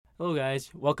Hello guys,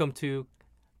 welcome to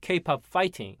K-pop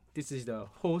Fighting. This is the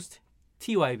host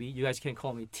TYB. You guys can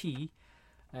call me T.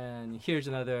 And here's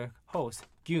another host,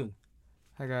 Gyun.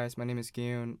 Hi guys, my name is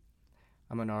Gyun.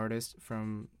 I'm an artist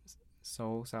from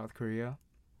Seoul, South Korea.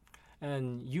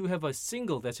 And you have a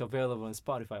single that's available on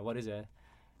Spotify. What is it?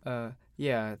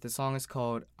 Yeah, the song is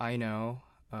called I Know.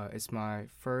 It's my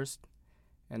first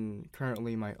and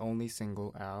currently my only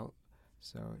single out.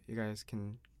 So you guys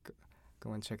can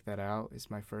go and check that out.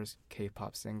 It's my first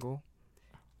K-pop single.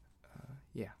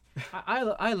 Yeah. I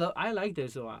like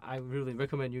this, so I really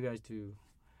recommend you guys to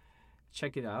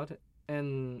check it out.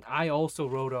 And I also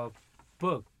wrote a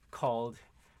book called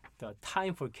The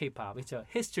Time for K-pop. It's a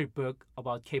history book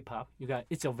about K-pop.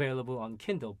 It's available on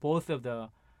Kindle. Both of the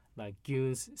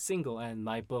Gyun's single and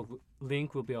my book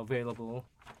link will be available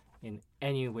in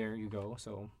anywhere you go.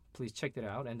 So please check that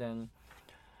out. And then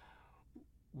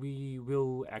we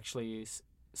will actually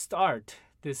start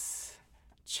this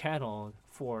channel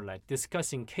for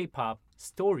discussing K-pop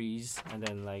stories and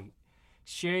then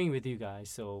sharing with you guys.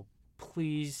 So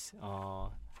please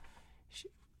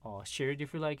share it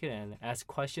if you like it and ask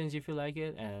questions if you like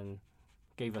it and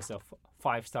give us a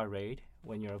 5-star rate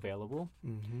when you're available.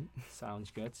 Mm-hmm.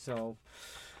 Sounds good. So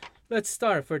let's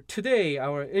start. For today,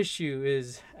 our issue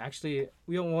is actually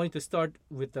we don't want to start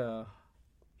with the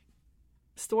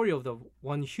story of the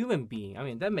one human being. I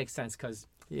mean, that makes sense because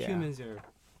humans are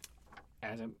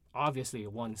obviously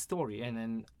one story. And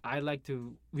then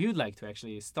we would like to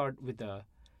actually start with the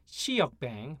Si-hyuk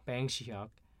Bang Si-hyuk.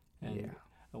 And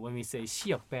when we say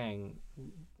Si-hyuk Bang,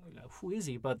 who is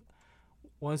he? But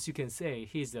once you can say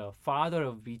he's the father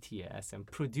of BTS and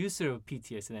producer of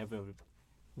BTS, and everyone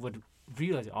would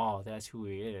realize, oh, that's who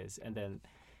he is. And then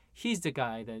he's the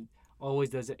guy that always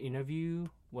does an interview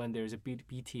when there's a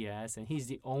BTS, and he's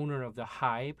the owner of the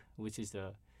Hype, which is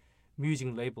the music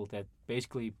label that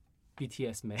basically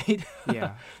BTS made.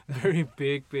 Yeah. Very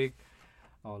big,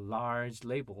 large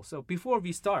label. So before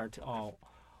we start,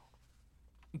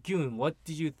 Gyun, what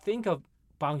did you think of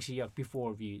Bang Si-hyuk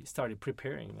before we started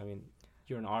preparing? I mean,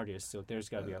 you're an artist, so there's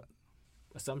got to be an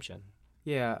assumption.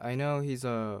 Yeah, I know he's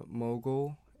a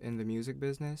mogul in the music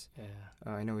business. Yeah.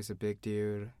 I know he's a big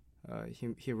dude.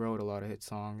 He wrote a lot of hit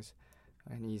songs,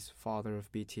 and he's father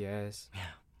of BTS.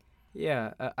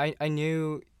 Yeah, I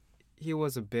knew he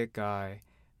was a big guy,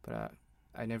 but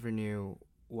I never knew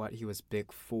what he was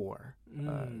big for.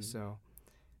 So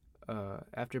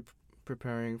after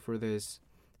preparing for this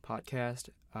podcast,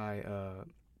 I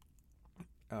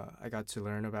got to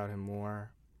learn about him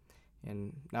more,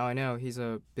 and now I know he's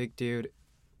a big dude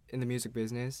in the music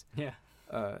business. Yeah.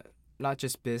 Not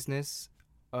just business,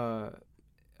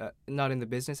 not in the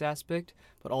business aspect,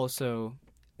 but also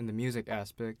in the music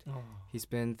aspect. Oh. He's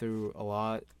been through a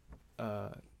lot.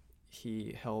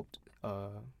 He helped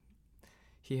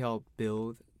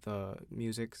build the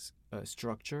music's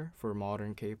structure for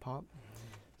modern K-pop.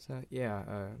 So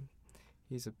yeah,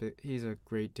 he's a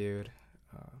great dude.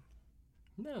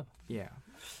 No. Yeah.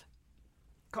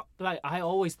 I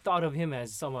always thought of him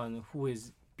as someone who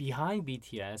is behind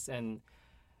BTS, and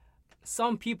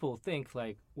some people think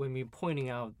when we're pointing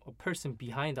out a person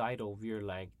behind the idol,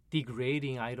 we're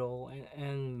degrading idol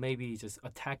and maybe just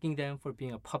attacking them for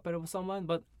being a puppet of someone.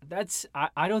 But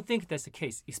I don't think that's the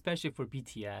case, especially for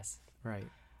BTS. Right.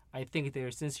 I think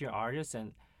they're sincere artists,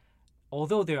 and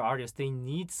although they're artists, they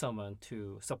need someone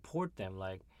to support them.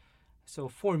 So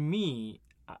for me,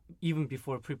 even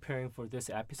before preparing for this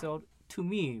episode, to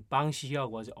me, Bang Si-hyuk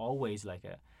was always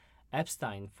a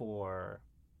Epstein for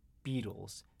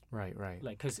Beatles. Right.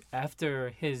 Because after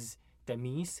his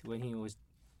demise, when he was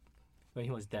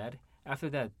dead, after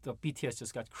that, the BTS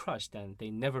just got crushed and they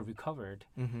never recovered.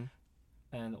 Mm-hmm.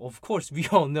 And of course, we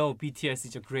all know BTS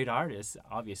is a great artist,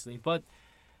 obviously. But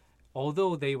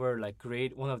although they were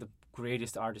great, one of the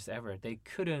greatest artists ever, they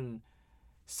couldn't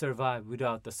survive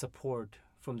without the support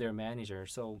from their manager.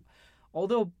 So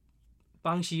although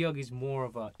Bang Si-hyuk is more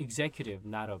of an executive,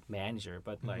 not a manager,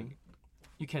 but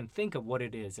you can think of what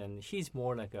it is, and he's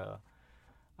more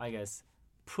I guess,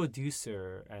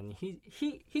 producer, and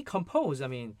he composed. I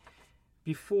mean,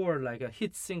 before a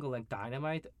hit single like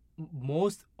Dynamite, all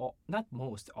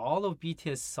of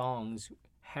BTS songs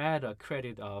had a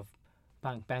credit of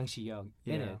Bang Si-hyuk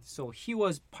in it. So he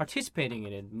was participating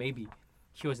in it. Maybe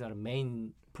he was not a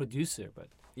main producer, but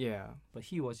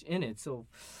he was in it. So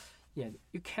yeah,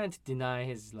 you can't deny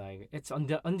his it's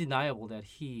undeniable that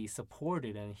he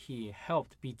supported and he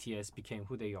helped BTS became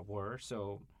who they were.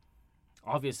 So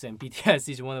obviously, and BTS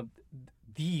is one of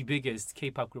the biggest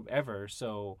K-pop group ever.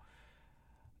 So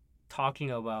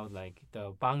talking about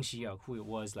the Bang Si-hyuk, who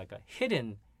was a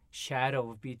hidden shadow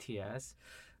of BTS,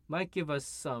 might give us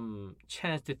some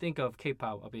chance to think of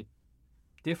K-pop a bit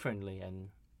differently and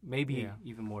maybe Yeah.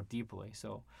 even more deeply. So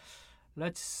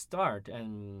let's start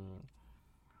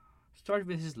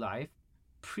with his life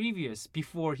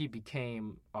before he became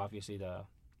obviously the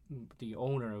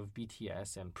owner of BTS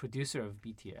and producer of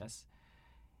BTS.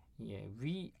 Yeah,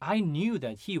 I knew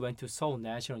that he went to Seoul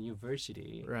National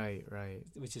University, Right, right.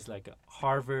 which is like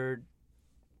Harvard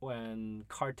and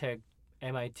Caltech,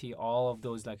 MIT, all of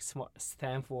those like smart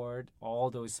Stanford,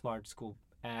 all those smart school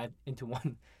add into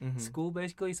one Mm-hmm. school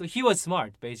basically. So he was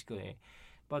smart basically,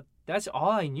 but that's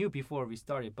all I knew before we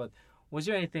started. But was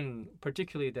there anything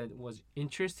particularly that was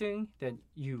interesting that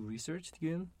you researched,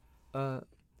 Yoon?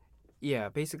 Yeah,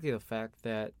 basically the fact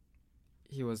that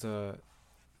he was a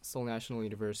Seoul National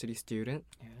University student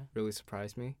Yeah. really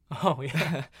surprised me. Oh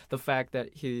yeah. The fact that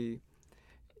he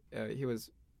was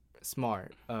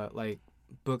smart, like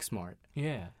book smart.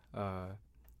 Yeah.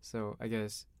 So I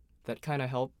guess that kind of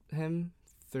helped him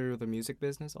through the music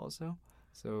business also.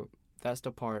 So that's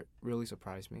the part really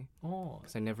surprised me Oh.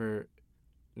 because I never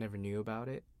knew about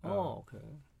it. Oh. Okay.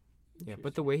 Yeah,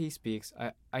 but the way he speaks,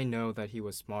 I know that he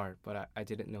was smart, but I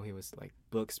didn't know he was like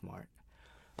book smart.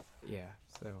 Yeah,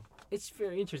 so It's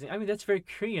very interesting. I mean, that's very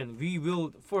Korean. We will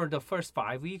for the first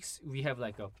 5 weeks we have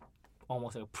like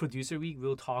almost a producer week.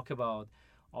 We'll talk about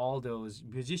all those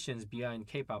musicians behind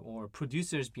K-pop or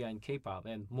producers behind K-pop,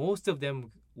 and most of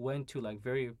them went to like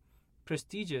very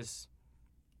prestigious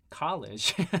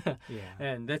college, yeah.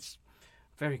 and that's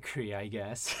very Korea, I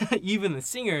guess. Even the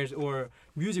singers or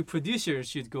music producers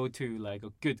should go to like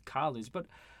a good college, but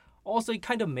also it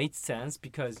kind of made sense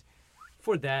because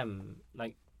for them,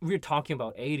 like we're talking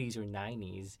about 80s or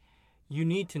 90s, you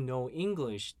need to know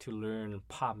English to learn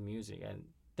pop music, and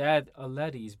that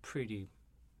already is pretty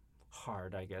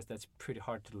hard, I guess. That's pretty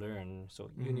hard to learn.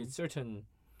 So you need certain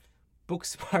book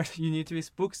smart. You need to be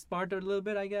book smart a little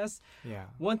bit, I guess. Yeah.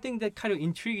 One thing that kind of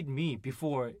intrigued me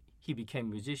before he became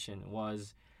musician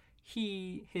was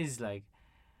his like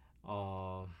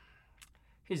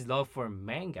his love for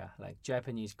manga, like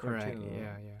Japanese cartoon.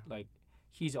 Right. Yeah. Like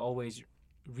he's always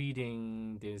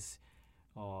reading this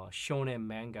shonen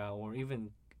manga or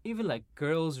even like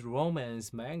girls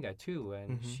romance manga too,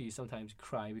 and she sometimes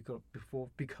cry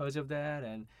because of that,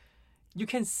 and you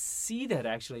can see that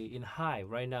actually in High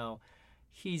right now.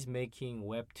 He's making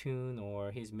webtoon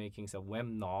or he's making some web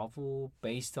novel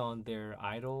based on their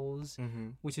idols,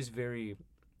 which is very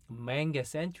manga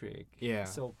centric. Yeah.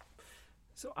 So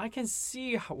I can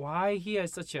see why he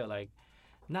has such a like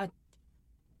not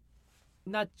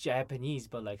Japanese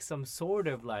but like some sort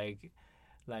of like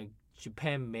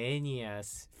Japan mania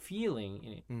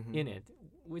feeling in it,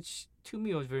 which to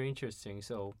me was very interesting.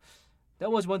 So that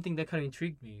was one thing that kind of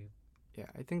intrigued me. Yeah,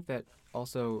 I think that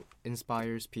also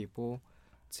inspires people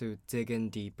to dig in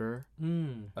deeper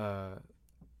for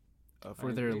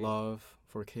their agree. love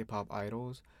for K-pop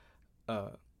idols.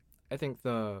 I think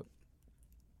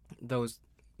those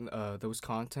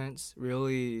contents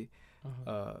really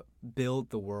build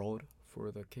the world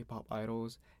for the K-pop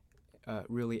idols.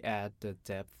 Really add the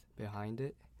depth behind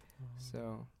it.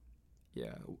 So,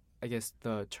 yeah, I guess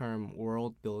the term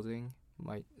world building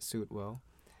might suit well.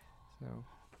 So,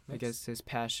 I guess his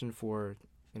passion for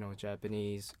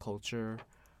Japanese culture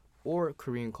or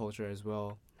Korean culture as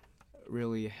well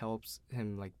really helps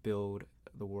him like build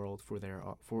the world for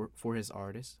for his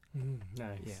artists.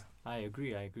 Nice. Yeah. I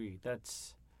agree.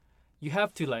 That's you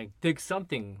have to like dig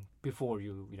something before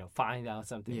you find out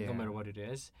something, no Yeah. matter what it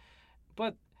is.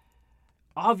 But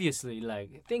obviously,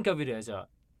 like think of it as a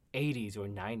 80s or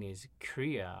 90s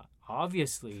Korea.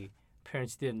 Obviously,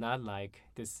 parents did not like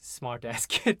this smart ass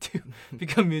kid to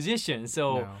become musician. So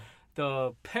No.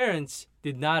 the parents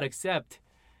did not accept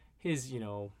his,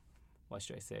 what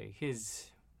should I say, his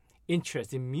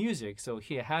interest in music. So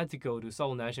he had to go to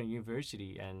Seoul National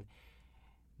University, and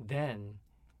then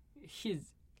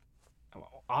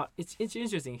it's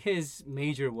interesting. His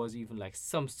major was even like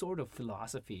some sort of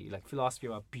philosophy, like philosophy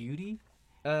about beauty.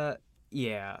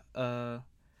 Yeah.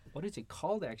 What is it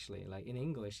called actually? Like in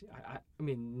English, I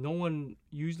mean, no one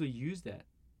usually use that.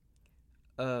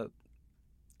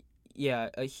 Yeah.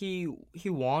 He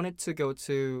wanted to go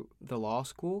to the law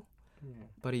school, Yeah.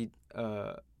 but he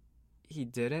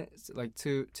didn't. Like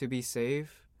to be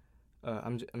safe.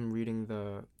 I'm reading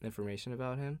the information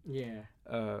about him. Yeah.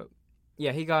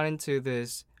 Yeah, he got into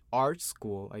this art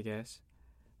school, I guess,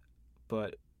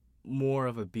 but more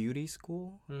of a beauty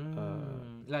school.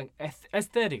 Like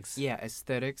aesthetics. Yeah,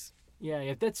 aesthetics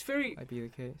Yeah. That's very might be the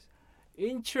case.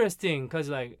 interesting because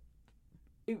like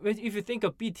if you think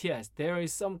of BTS, there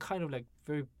is some kind of like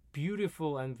very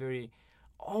beautiful and very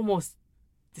almost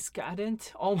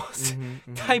decadent almost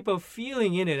Mm-hmm. type of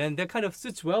feeling in it, and that kind of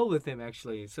suits well with him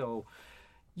actually. So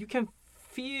you can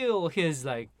feel his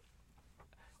like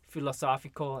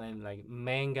philosophical and like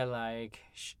manga like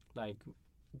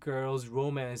girls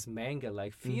romance manga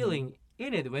like feeling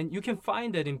in it when you can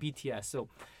find that in BTS. So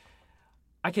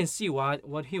I can see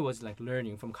what he was like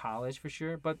learning from college for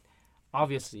sure, but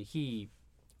obviously he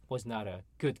was not a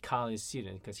good college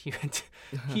student because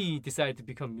he decided to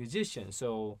become a musician.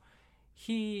 So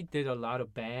he did a lot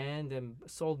of band and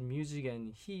sold music,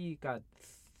 and he got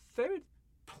third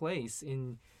place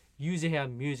in Yuzeha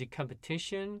music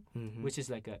competition, Mm-hmm. which is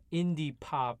like a indie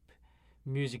pop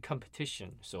music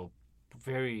competition. So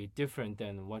very different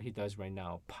than what he does right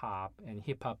now, pop and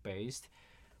hip hop based.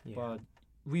 Yeah. But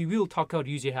we will talk about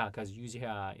Yuzeha because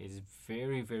Yuzeha is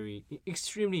very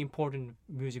extremely important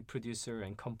music producer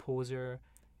and composer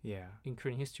Yeah. in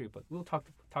Korean history. But we'll talk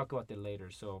about that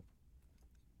later. So,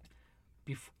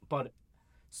 but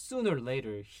sooner or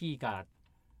later he got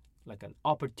like an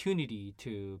opportunity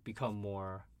to become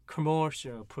more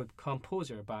commercial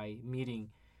composer by meeting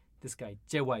this guy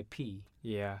JYP.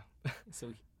 Yeah.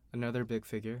 So Another big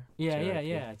figure.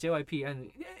 yeah, JYP, and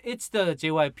it's the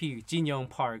JYP Jin Young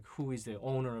Park who is the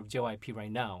owner of JYP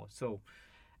right now. So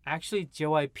actually,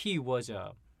 JYP was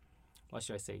a what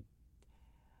should I say?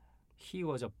 He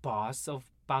was a boss of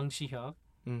Bang Si-hyuk.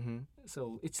 Mm-hmm.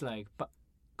 So it's like, but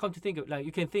come to think of like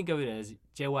you can think of it as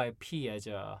JYP as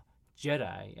a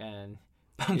Jedi and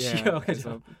Bang Yeah, Si-hyuk as as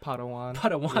a Padawan.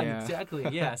 Padawan. Yeah. Exactly.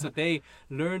 Yeah. So they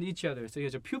learned each other. So he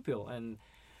was a pupil, and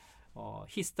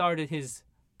he started his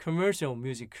commercial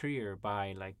music career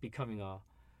by like becoming a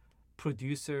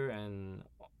producer, and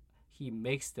he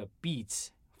makes the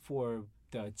beats for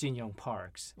the Jin Young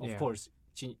Parks. Of Yeah. course,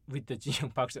 with the Jin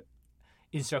Young Parks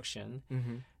instruction.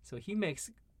 Mm-hmm. So he makes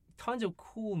tons of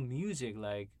cool music,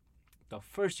 like the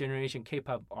first generation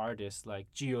K-pop artists like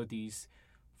God's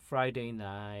Friday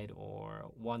Night or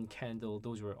One Candle.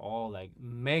 Those were all like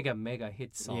mega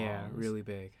hit songs. Yeah, really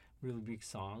big. really big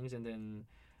songs. And then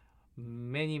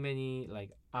many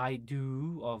like I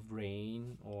Do of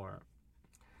Rain or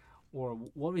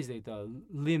what is it, the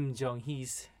Lim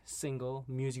Jung-hee's single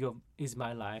Music of Is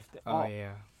My Life. Oh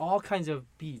yeah. All kinds of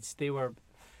beats.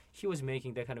 He was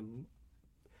making that kind of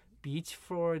beats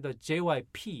for the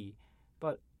JYP.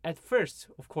 But at first,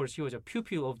 of course, he was a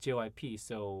pupil of JYP,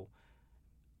 so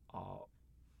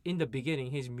in the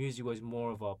beginning his music was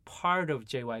more of a part of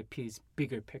JYP's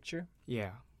bigger picture.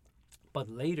 Yeah. But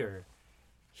later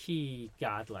he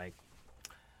got like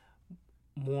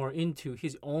more into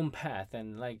his own path,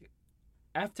 and like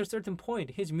after a certain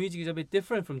point his music is a bit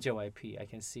different from JYP, I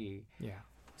can see. Yeah.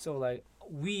 So like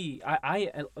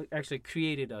I actually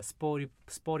created a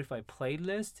Spotify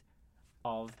playlist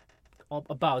of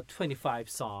about 25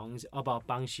 songs about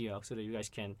Bang Si-hyuk so that you guys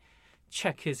can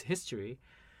check his history.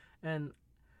 And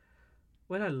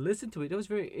when I listened to it, it was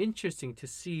very interesting to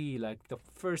see like the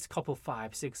first couple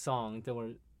 5-6 songs that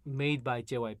were made by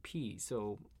JYP.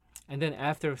 So, and then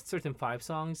after certain 5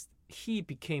 songs, he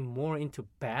became more into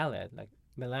ballad, like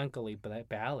melancholy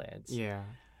ballads. Yeah.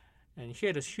 And he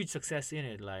had a huge success in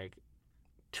it, like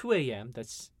 2 a.m.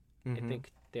 That's Mm-hmm. I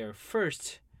think their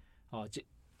first.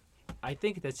 I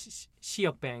think that's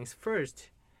Si-hyuk Bang's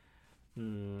first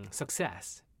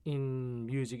success in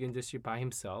music industry by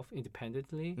himself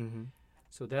independently. Mm-hmm.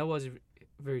 So that was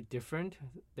very different.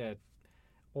 That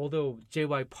although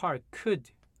JY Park could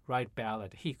write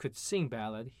ballad, he could sing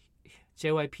ballad.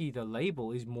 JYP, the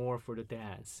label, is more for the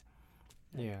dance.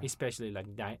 Yeah. Especially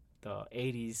like the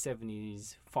 80s,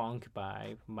 70s funk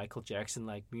by Michael Jackson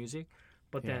like music.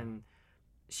 But Yeah. then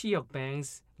Si-hyuk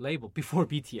Bang's label, before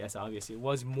BTS obviously,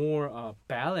 was more a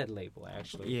ballad label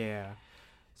actually. Yeah.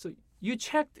 So you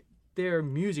checked their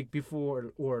music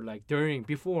before or during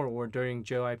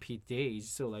JYP days.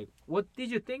 So like what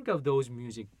did you think of those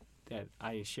music that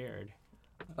I shared?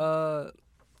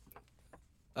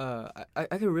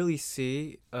 I could really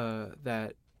see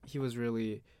that he was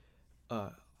really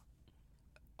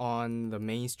on the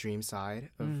mainstream side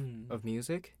of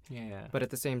music, Yeah. but at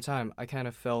the same time, I kind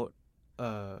of felt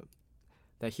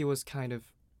that he was kind of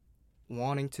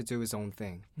wanting to do his own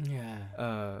thing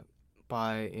Yeah.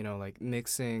 by like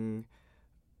mixing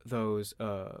those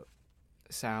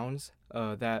sounds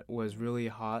that was really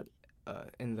hot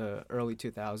in the early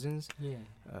 2000s. Yeah.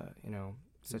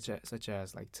 Such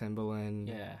as like Timbaland,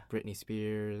 Yeah. Britney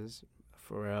Spears,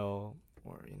 Pharrell,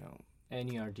 or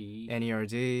NERD.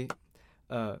 NERD.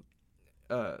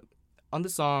 On the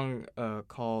song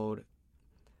called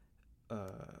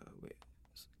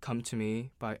 "Come to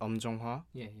Me" by Jong-hwa,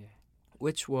 Yeah.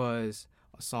 which was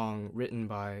a song written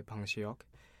by Bang Si-hyuk.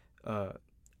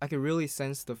 I could really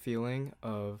sense the feeling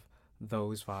of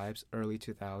those vibes, early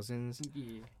 2000s.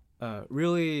 Yeah.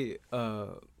 Really,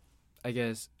 I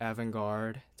guess,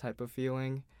 avant-garde type of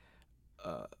feeling.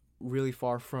 Really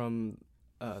far from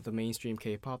the mainstream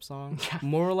K-pop song.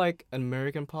 More like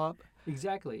American pop.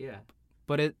 Exactly. Yeah.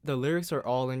 But the lyrics are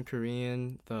all in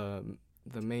Korean.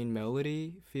 The main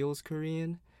melody feels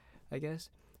Korean, I guess.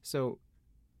 So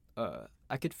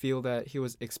I could feel that he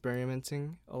was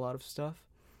experimenting a lot of stuff,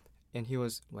 and he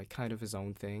was like kind of his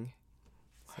own thing.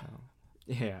 So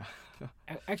yeah.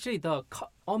 Actually, the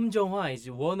Jong-hwa is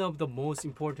one of the most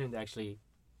important actually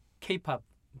K-pop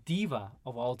diva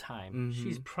of all time.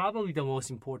 She's probably the most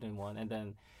important one, and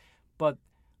then, but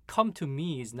 "Come to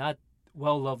Me" is not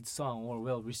well-loved song or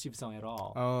well-received song at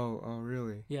all. Oh,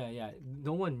 really? Yeah.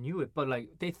 No one knew it, but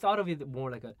like they thought of it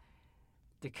more like a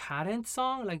decadent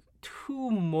song, like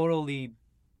too morally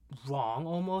wrong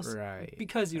almost. Right.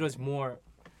 Because it was more.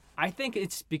 I think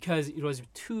it's because it was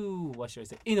too, what should I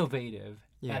say, innovative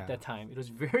at that time. It was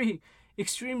very,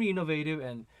 extremely innovative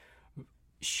and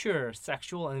sure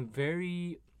sexual and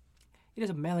very. It has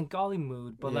a melancholy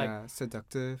mood, but like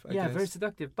seductive. I guess. very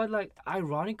seductive. But like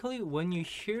ironically, when you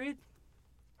hear it,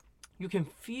 you can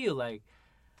feel like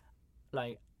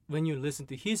when you listen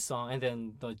to his song and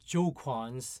then the Jo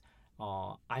Kwon's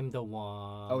 "I'm the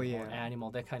One" or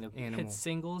 "Animal," that kind of hit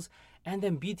singles, and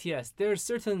then BTS. There's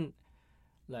certain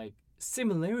like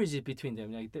similarities between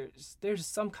them. Like there's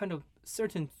some kind of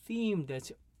certain theme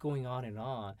that's going on and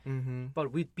on.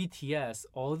 But with BTS,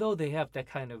 although they have that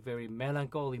kind of very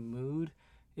melancholy mood,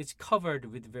 it's covered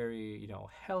with very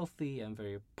healthy and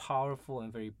very powerful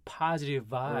and very positive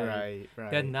vibe.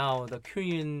 Right. That now the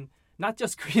Korean, not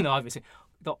just Korean, obviously,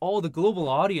 all the global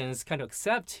audience kind of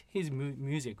accept his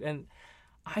music. And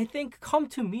I think "Come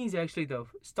to Me" is actually the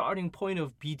starting point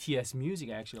of BTS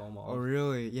music, actually, almost. Oh,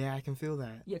 really? Yeah, I can feel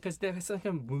that. Yeah, because there's like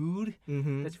a mood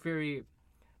that's very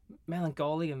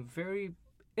melancholy and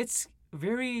it's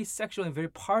very sexual and very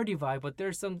party vibe, but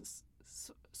there's some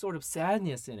sort of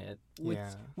sadness in it,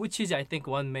 which is, I think,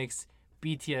 what makes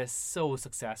BTS so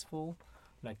successful,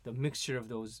 like the mixture of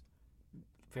those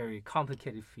very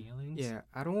complicated feelings. Yeah,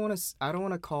 I don't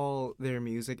want to call their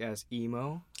music as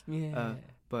emo. Yeah.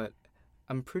 But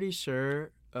I'm pretty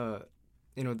sure,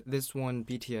 this one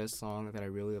BTS song that I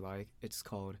really like. It's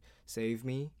called "Save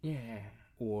Me." Yeah.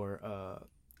 Or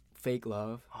 "Fake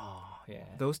Love." Oh, yeah.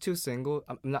 Those two singles.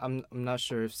 I'm not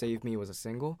sure if "Save Me" was a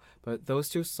single, but those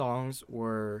two songs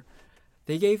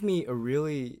they gave me a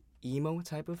really emo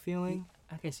type of feeling.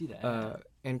 I can see that.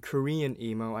 And Korean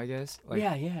emo, I guess. Like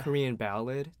Korean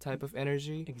ballad type of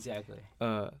energy. Exactly.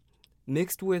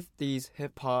 Mixed with these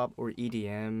hip hop or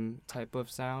EDM type of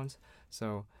sounds.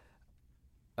 So,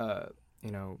 at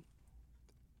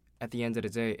the end of the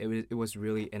day, it was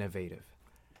really innovative.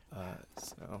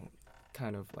 So,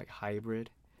 kind of like hybrid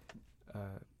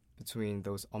between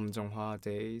those Jong-hwa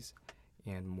days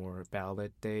and more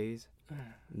ballad days,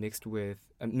 mixed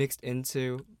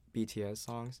into BTS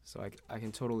songs. So I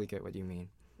can totally get what you mean.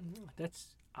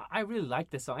 I really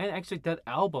like this song, and actually that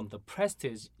album, The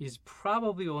Prestige, is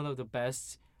probably one of the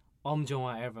best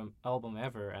Jong-hwa album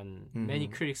ever, and many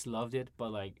critics loved it,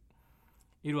 but like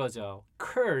it was a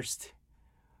cursed,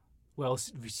 well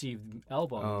received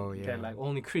album. Oh yeah. That like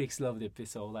only critics loved it.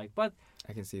 So like, but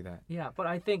I can see that. Yeah, but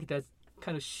I think that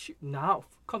kind of now,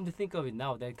 come to think of it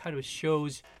now, that kind of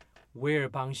shows where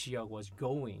Bang Si-hyuk was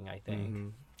going, I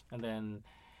think. And then,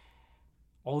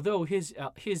 although his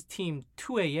team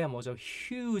 2AM was a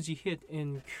huge hit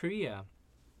in Korea,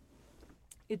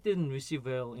 it didn't receive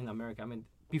well in America. I mean,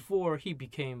 before he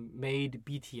made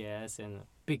BTS and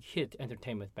big hit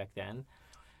entertainment back then,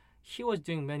 he was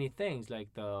doing many things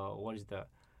like the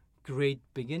Great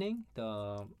Beginning,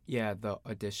 the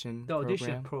audition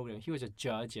program. He was a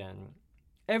judge and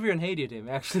everyone hated him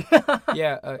actually.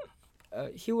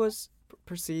 He was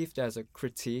perceived as a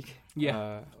critique.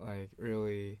 Like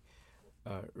really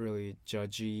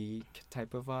judgy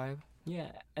type of vibe.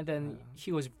 Yeah, and then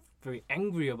he was very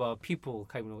angry about people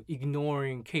kind of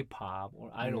ignoring K-pop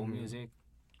or idol music.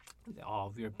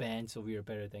 Oh, we're banned, so we're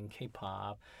better than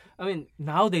K-pop. I mean,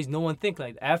 nowadays no one think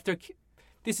like after.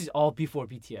 This is all before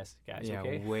BTS, guys. Yeah,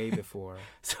 okay? Way before.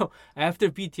 So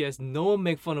after BTS, no one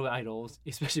make fun of idols,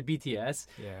 especially BTS.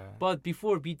 Yeah. But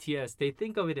before BTS, they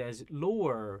think of it as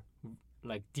lower,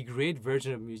 like degraded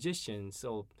version of musicians.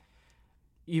 So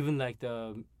even like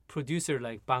the producer,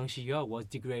 like Bang Si-hyuk, was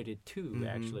degraded too,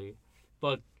 actually.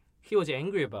 But he was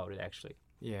angry about it, actually.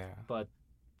 Yeah. But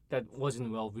that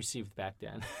wasn't well received back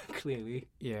then, clearly.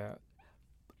 Yeah.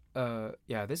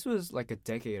 This was like a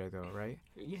decade ago, right?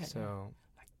 Yeah. So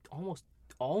like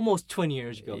almost 20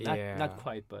 years ago. Not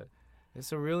quite, but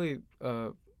It's a really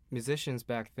musicians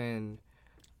back then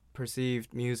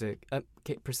perceived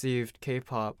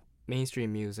K-pop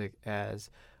mainstream music as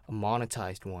a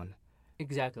monetized one.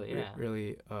 Exactly. Yeah.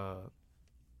 Really.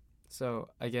 So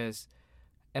I guess,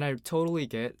 and I totally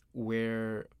get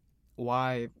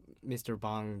why Mr.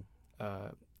 Bang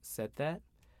said that,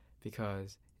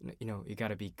 because you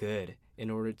gotta be good in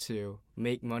order to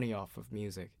make money off of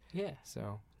music. Yeah.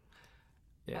 So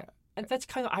yeah. And that's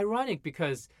kind of ironic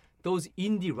because those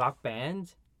indie rock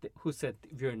bands who said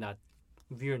we're not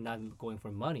going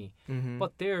for money, Mm-hmm.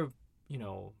 but their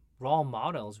role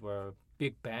models were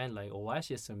big band like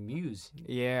Oasis and Muse.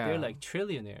 Yeah. They're like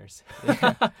trillionaires.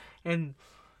 Yeah. And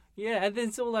yeah, and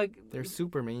then so like They're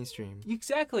super mainstream.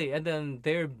 exactly, and then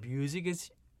their music is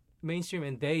mainstream,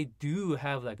 and they do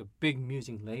have like a big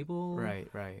music label, Right.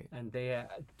 and they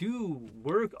do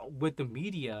work with the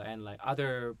media and like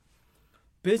other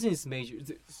business majors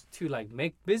to like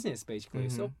make business basically.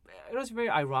 Mhm. So it was very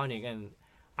ironic, and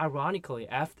ironically,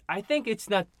 after I think it's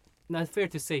not fair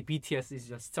to say BTS is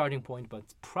the starting point, but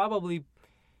probably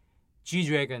G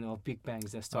Dragon or Big Bang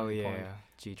is the Oh starting yeah, point.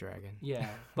 G-Dragon. Yeah,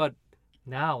 but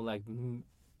now like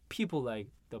people like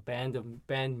the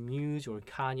band Muse or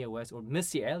Kanye West or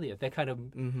Missy Elliott, that kind of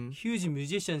Mm-hmm. huge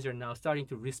musicians are now starting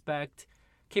to respect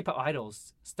K-pop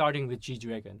idols, starting with G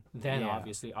Dragon, then Yeah.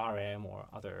 obviously RM or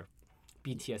other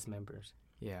BTS members.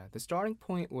 Yeah, the starting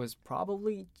point was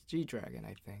probably G-Dragon,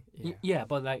 I think. Yeah. Yeah,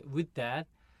 but like with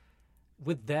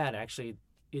that actually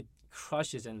it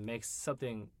crushes and makes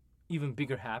something even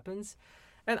bigger happens.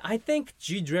 And I think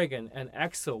G Dragon and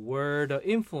EXO were the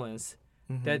influence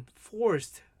Mhm. that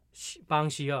forced Bang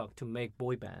Si-hyuk to make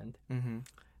boy band, Mhm.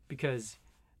 because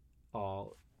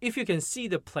if you can see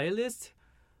the playlist,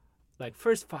 like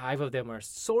first 5 of them are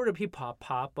sort of hip hop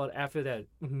pop, but after that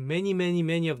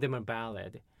many of them are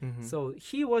ballad. Mhm. So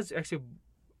he was actually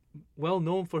well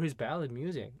known for his ballad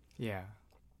music, Yeah.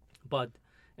 but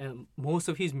and most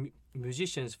of his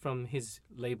musicians from his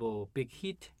label Big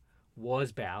Hit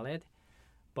was ballad,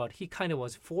 but he kind of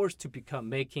was forced to become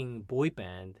making boy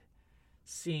band.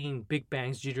 Seeing Big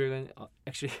Bang's G Dragon,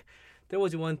 actually, there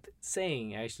was one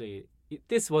saying actually.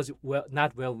 This was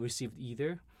not well received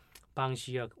either. Bang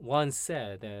Si-hyuk once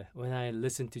said that when I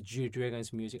listen to G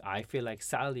Dragon's music, I feel like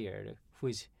Salier, who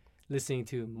is listening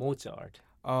to Mozart.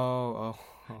 Oh.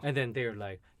 And then they're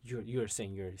like, you're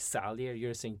saying you're Salier,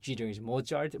 you're saying G Dragon is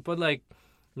Mozart. But like,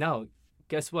 now,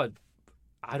 guess what?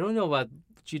 I don't know about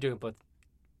G Dragon, but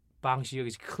Bang Si-hyuk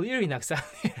is clearly not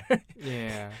Salier.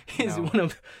 Yeah. He's no. one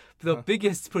of the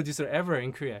biggest producer ever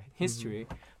in Korea history.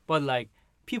 But like,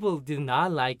 people did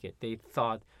not like it. They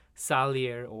thought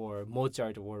Salier or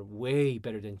Mozart were way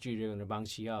better than G Dragon or Bang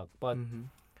Si-hyuk. But Mhm.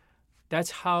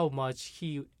 that's how much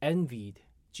he envied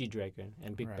G Dragon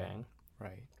and Big Right. Bang.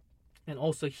 Right. And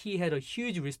also, he had a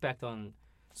huge respect on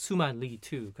Suman Lee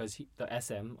too, because the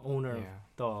SM owner, Yeah.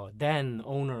 the then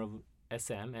owner of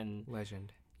SM, and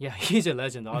Legend. yeah, he's a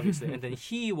legend obviously. And then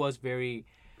he was very,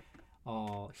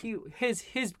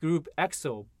 his group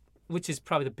EXO, which is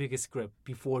probably the biggest group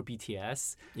before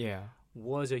BTS, Yeah.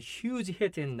 was a huge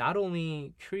hit in not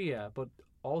only Korea but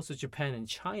also Japan and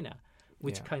China,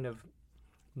 which Yeah. kind of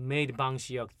made Bang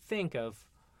Si-hyuk think of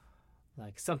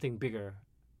like something bigger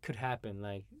could happen.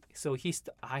 Like so,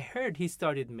 I heard he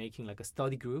started making like a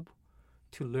study group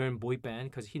to learn boy band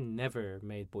because he never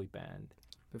made boy band.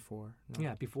 Before. No.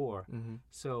 Yeah, before. Mhm.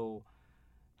 So,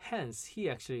 hence he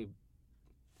actually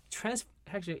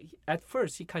at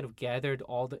first he kind of gathered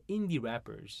all the indie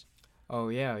rappers. Oh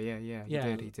yeah.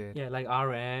 He did. Yeah, like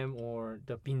RM or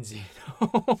the Binzi.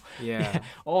 Yeah.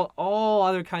 All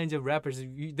other kinds of rappers.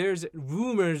 There's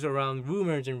rumors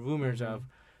Mhm. of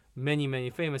many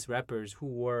famous rappers who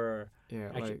were Yeah.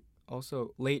 actually- Like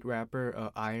also late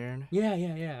rapper Iron. yeah.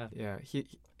 Yeah.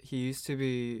 He used to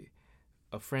be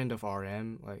a friend of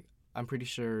RM. Like I'm pretty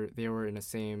sure they were in the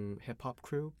same hip hop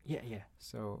crew. Yeah.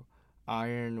 So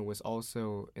Iron was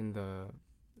also in the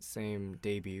same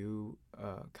debut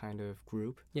kind of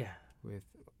group Yeah. with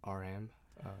RM.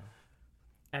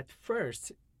 At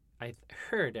first, I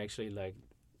heard actually like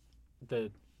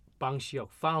the Bang Si-hyuk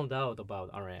found out about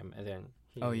RM, and then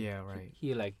Oh yeah, right.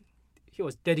 he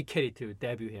was dedicated to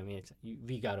debut him.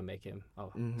 We gotta make him a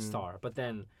Mhm. star. But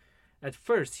then, at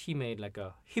first, he made like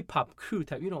a hip hop crew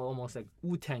type, almost like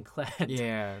Wu-Tang Clan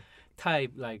Yeah.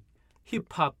 type, like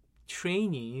hip hop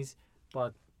trainees.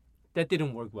 But that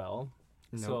didn't work well.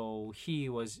 No.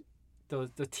 So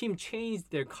the team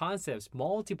changed their concepts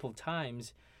multiple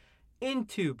times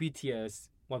into BTS,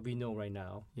 what we know right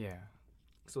now. Yeah.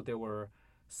 So there were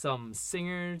some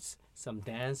singers, some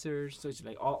dancers. So it's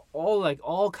like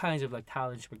all kinds of like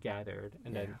talents were gathered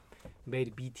and then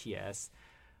made BTS.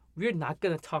 We're not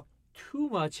gonna talk too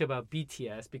much about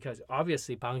BTS because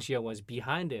obviously Bang Si-hyuk was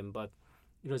behind him, but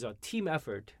it was a team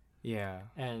effort. Yeah.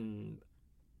 And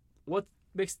what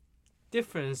makes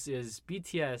difference is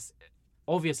BTS,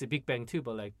 obviously Big Bang too,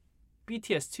 but like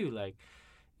BTS too, like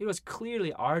it was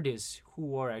clearly artists who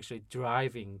were actually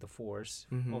driving the force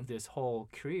Mhm. of this whole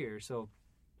career. So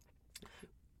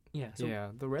yeah, so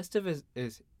Yeah. The rest of it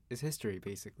is history,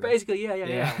 basically. basically, yeah.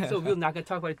 Yeah. So we're not gonna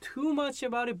talk about it too much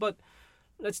about it, but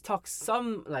let's talk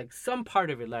some part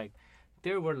of it. Like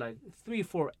there were like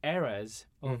 3-4 eras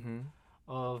Mhm.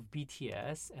 of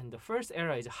BTS, and the first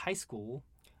era is high school.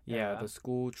 Yeah, era. the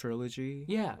school trilogy.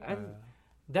 Yeah, and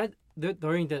Uh,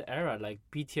 during that era, like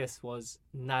BTS was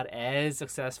not as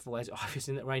successful as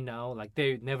obviously right now. Like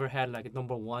they never had like a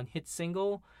number one hit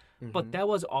single, but mhm. that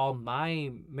was all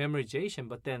my memorization.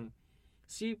 But then,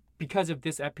 see, because of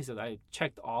this episode, I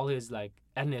checked all his like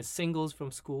and his singles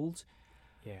from schools.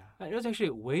 Yeah. And it was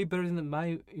actually way better than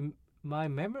my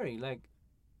memory. Like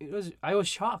I was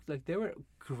shocked. Like they were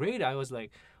great. I was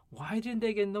like, why didn't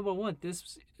they get number one?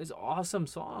 This is awesome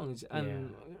songs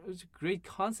and it was great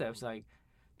concepts. Like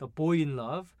the Boy in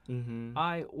Love. Mhm.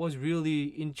 I was really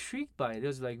intrigued by it. It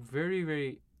was like very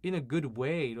very in a good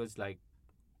way. It was like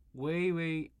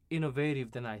way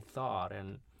innovative than I thought,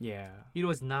 and Yeah. it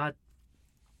was not.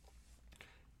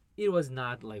 It was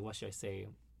not like what should I say,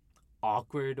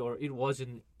 awkward, or it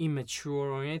wasn't immature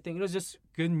or anything. It was just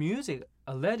good music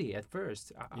already at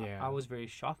first. Yeah. I was very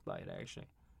shocked by it actually.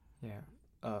 Yeah.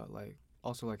 Like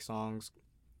also like songs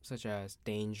such as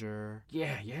Danger,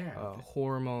 Yeah.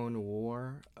 Hormone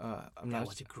War. I'm That not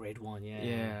was a great one. Yeah.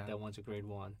 Yeah. That one's a great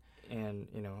one. and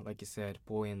like you said,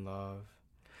 Boy in Love.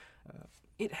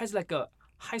 It has like a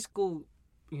high school,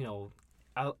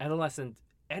 adolescent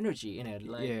energy in it.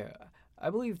 Like Yeah. I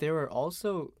believe they were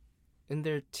also in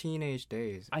their teenage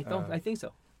days. I think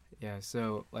so. Yeah,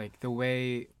 so like the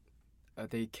way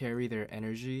they carry their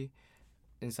energy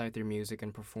inside their music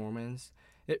and performance,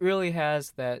 it really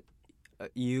has that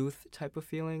youth type of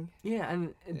feeling. Yeah,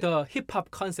 and the hip hop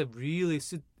concept really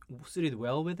suited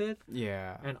well with it.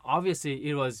 Yeah. And obviously,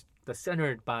 it was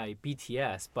centered by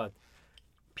BTS, but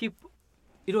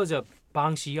it was a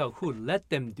Bang Si-hyuk who let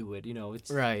them do it.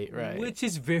 It's Right. which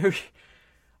is very,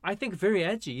 I think, very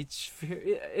edgy.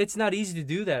 It's not easy to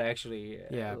do that actually.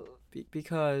 Yeah,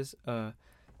 because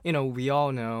we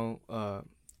all know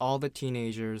all the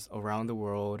teenagers around the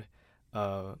world,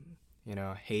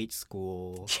 hate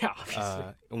school, Yeah,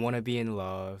 obviously. want to be in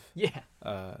love. Yeah.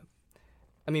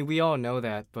 I mean, we all know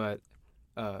that, but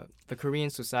the Korean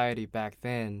society back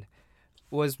then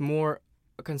was more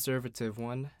a conservative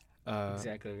one.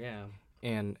 Exactly. Yeah.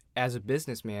 And as a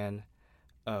businessman,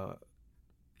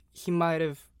 he might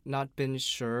have not been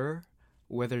sure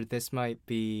whether this might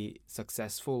be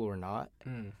successful or not.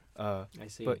 I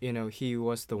see. But he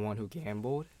was the one who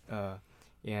gambled,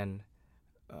 and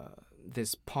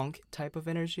this punk type of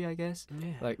energy, I guess,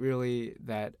 Yeah. like really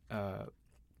that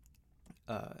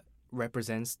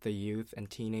represents the youth and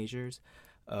teenagers.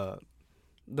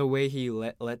 The way he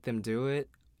let them do it,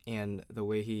 and the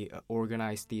way he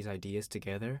organized these ideas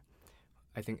together,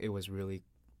 I think it was really,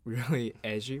 really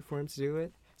edgy for him to do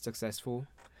it. Successful.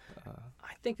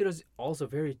 I think it was also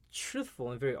very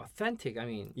truthful and very authentic. I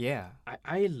mean, Yeah.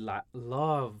 I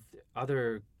loved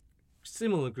other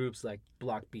similar groups like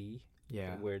Block B,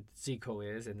 Yeah. where Zico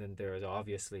is, and then there is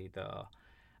obviously the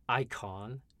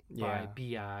Icon by Yeah.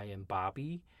 B.I. and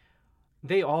Bobby.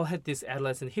 They all had this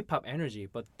adolescent hip hop energy,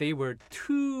 but they were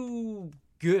too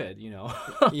good,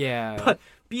 Yeah. But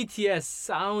BTS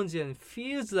sounds and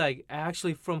feels like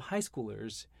actually from high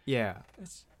schoolers. Yeah.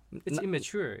 It's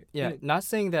immature. Yeah, not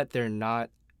saying that they're not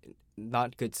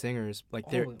good singers. Like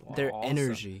their Awesome.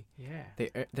 energy, Yeah.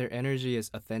 their energy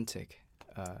is authentic.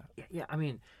 Yeah, I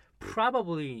mean,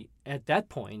 probably at that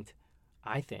point,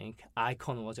 I think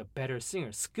Icon was a better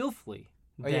singer skillfully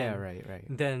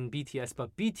than BTS.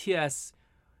 But BTS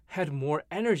had more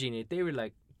energy in it. They were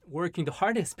like working the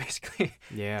hardest, basically.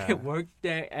 Yeah. They worked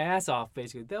their ass off,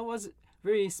 basically. That was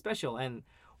very special. And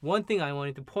one thing I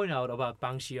wanted to point out about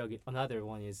Bang Si-hyuk, another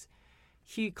one, is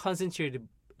he concentrated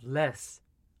less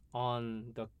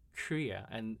on the Korea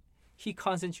and he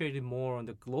concentrated more on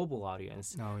the global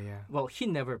audience. Oh yeah. Well, he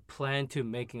never planned to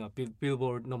making a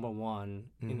Billboard number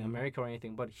one in America or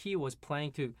anything, but he was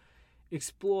planning to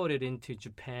explore it into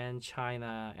Japan,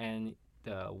 China, and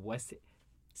the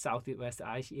Southwest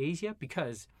Asia,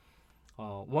 because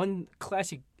one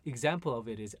classic example of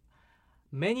it is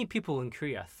many people in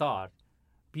Korea thought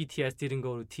BTS didn't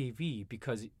go to TV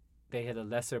because they had a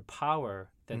lesser power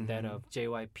than that of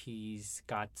JYP's,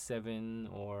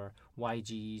 GOT7, or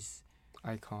YG's.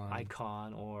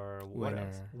 Icon. or what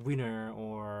else? Winner,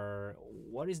 or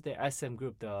what is the SM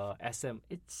group? The SM,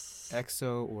 it's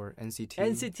EXO or NCT.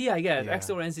 NCT, I guess. Yeah.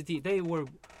 EXO or NCT.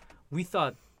 We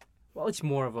thought, well, it's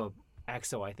more of a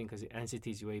EXO, I think, because NCT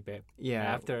is way back. Yeah.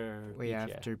 After Way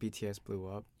BTS. after BTS blew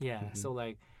up. Yeah. Mhm. So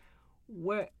like,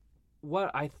 what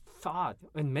I thought,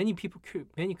 and many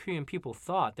Korean people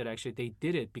thought that actually they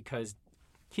did it because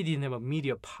he didn't have a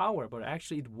media power, but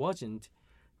actually it wasn't.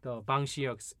 The Bang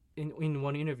Si-hyuk in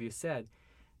one interview said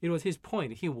it was his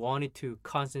point. He wanted to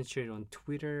concentrate on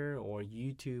Twitter or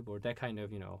YouTube or that kind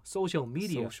of social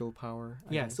media. Social power.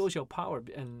 I Yeah, guess. social power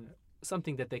and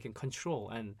something that they can control.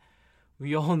 And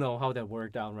we all know how that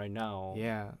worked out right now.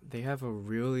 Yeah, they have a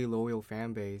really loyal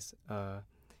fan base,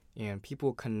 and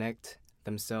people connect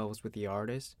themselves with the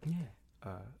artist. Yeah.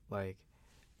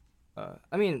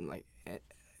 I mean, like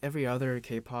every other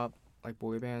K-pop like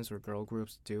boy bands or girl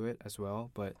groups do it as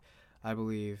well, but I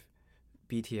believe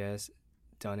BTS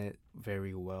done it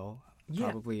very well. Yeah.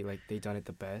 Probably like they done it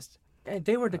the best. And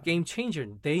they were the game changer.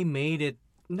 They made it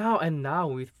now, and now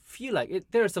we feel like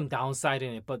there's some downside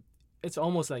in it, but it's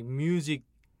almost like music.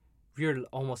 We're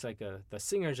almost like the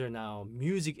singers are now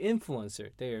music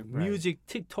influencer. They're music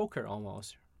TikToker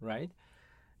almost, right?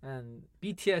 And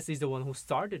BTS is the one who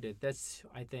started it. That's,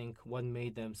 I think, what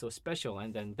made them so special.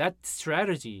 And then that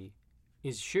strategy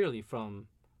is surely from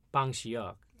Bang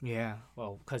Si-hyuk. Yeah.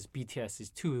 Well, because BTS is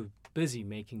too busy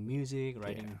making music,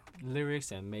 writing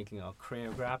lyrics, and making a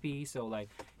choreography. So like,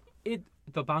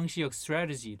 the Bang Si-hyuk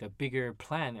strategy, the bigger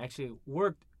plan, actually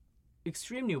worked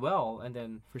extremely well. And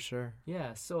then For sure.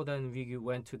 yeah, so then we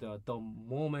went to the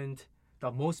moment, the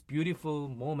most beautiful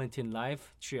moment in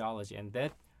life trilogy, and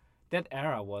that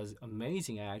era was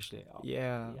amazing actually.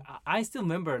 Yeah. I still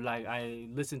remember, like, I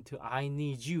listened to I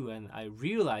Need You and I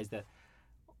realized that,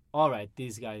 all right,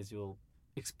 these guys will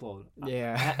explode.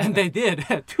 Yeah. And they did.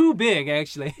 Too big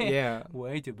actually. Yeah.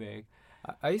 Way too big.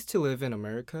 I used to live in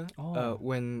America Oh.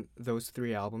 when those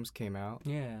 3 albums came out.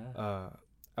 Yeah.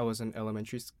 I was an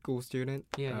elementary school student.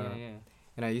 Yeah.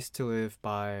 And I used to live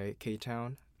by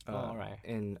K-Town. All right.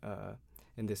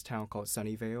 In this town called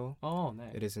Sunnyvale. Oh,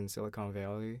 nice. It is in Silicon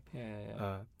Valley.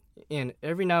 Yeah. And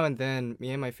every now and then,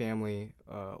 me and my family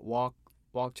walk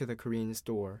to the Korean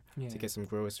store Yeah. to get some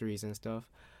groceries and stuff.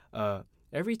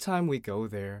 Every time we go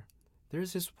there,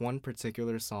 there's this one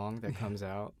particular song that comes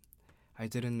out. I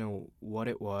didn't know what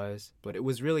it was, but it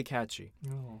was really catchy.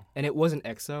 Oh. And it wasn't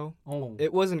EXO. Oh.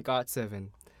 It wasn't GOT7.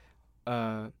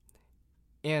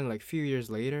 And like a few years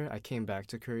later, I came back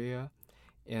to Korea,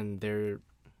 and their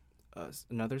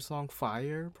another song,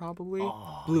 Fire, probably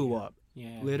blew up.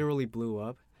 Yeah. Literally blew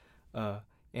up.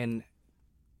 And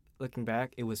looking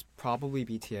back, it was probably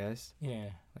BTS.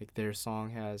 Yeah. Like their song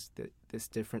has this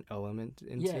different element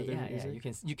into the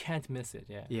music. You can't miss it.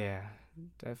 Yeah. Yeah,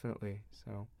 definitely.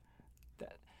 So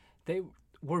They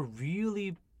were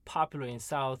really popular in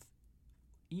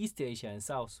Southeast Asia and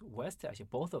Southwest Asia,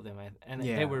 both of them, and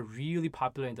Yeah. they were really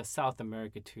popular in the South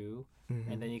America too. mhm.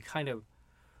 And then it kind of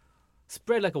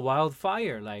spread like a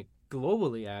wildfire, like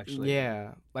globally actually.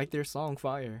 Yeah, like their song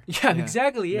Fire. Yeah,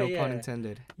 exactly. Yeah, no yeah. pun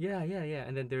intended. Yeah.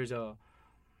 And then there's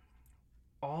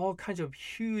all kinds of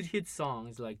huge hit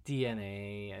songs like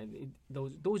DNA, and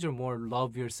those are more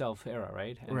Love Yourself era,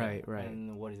 right? And Right.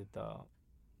 And what is it?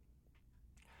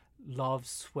 Love,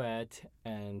 Sweat,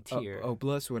 and Tear. Oh,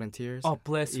 Blood, Sweat, and Tears. Oh,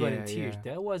 Blood, Sweat, and Yeah, Tears.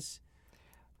 yeah.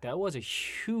 That was a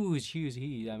huge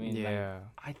hit. I mean, like, yeah.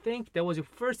 I think that was the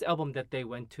first album that they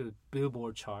went to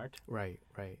Billboard chart, Right.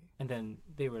 and then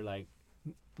they were like,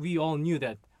 we all knew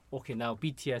that. Okay, now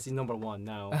BTS is number 1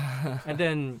 now, and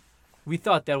then we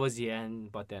thought that was the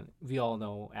end, but then we all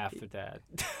know after that.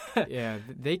 Yeah,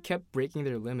 they kept breaking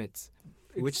their limits,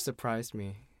 which surprised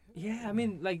me. Yeah, I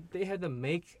mean, like they had to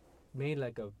made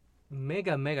like a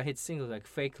mega hit singles like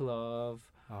Fake Love,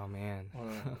 Oh man.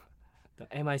 or the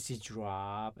MIC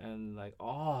Drop, and like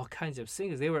all kinds of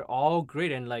singles. They were all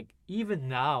great, and like even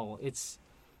now it's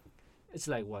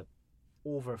like what,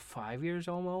 over 5 years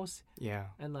almost, Yeah.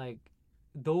 and like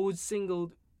those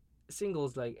singles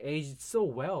like aged so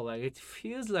well. Like it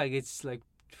feels like it's like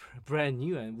brand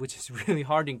new, and which is really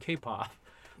hard in K-pop.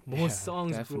 Most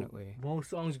songs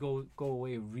go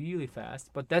away really fast,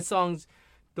 but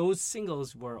those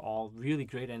singles were all really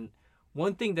great. And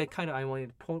one thing that kind of I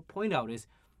wanted to point out is,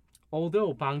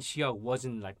 although Bang Si-hyuk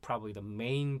wasn't like probably the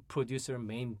main producer,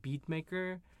 main beat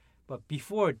maker, but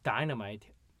before Dynamite,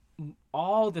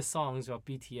 all the songs of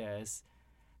BTS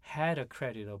had a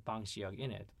credit of Bang Si-hyuk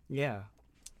in it. Yeah.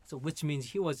 So which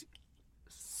means he was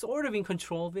sort of in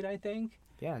control of it, I think.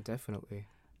 Yeah, definitely.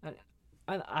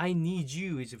 And I Need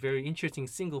You is a very interesting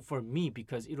single for me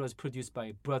because it was produced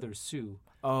by Brother Sue.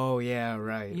 Oh yeah,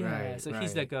 right, Yeah, right, so right.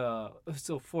 he's like a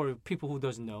so for people who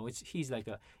doesn't know, he's like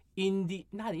a indie,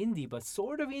 not indie, but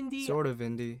Sort of indie. sort of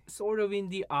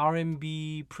indie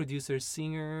R&B producer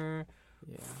singer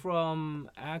Yeah. from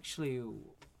actually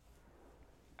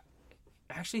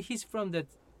he's from the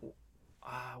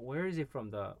where is he from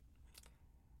the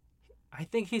I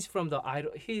think he's from the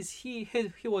Idol. He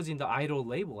was in the Idol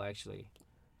label actually.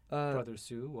 Brother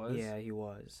Sue was. Yeah, he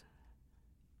was.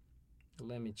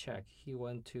 Let me check. He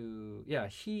went to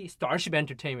he Starship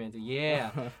Entertainment.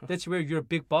 Yeah, that's where your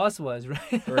big boss was,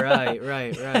 right?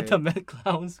 Right, At the Mad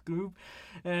Clowns group,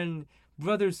 and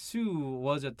Brother Sue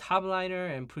was a top liner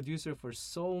and producer for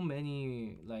so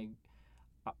many like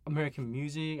American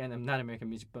music and not American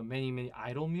music, but many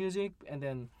Idol music. And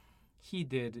then he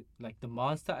did like the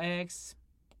Monster X,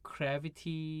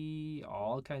 Gravity,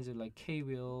 all kinds of like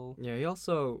K-Will. Yeah, he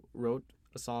also wrote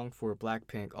a song for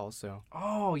Blackpink also.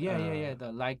 Oh yeah.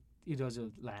 The like it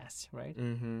doesn't last, right?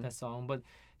 Mm-hmm. That song, but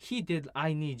he did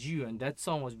I Need You, and that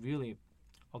song was really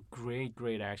a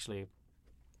great actually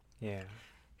Yeah.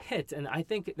 hit. And I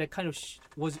think that kind of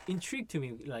was intrigued to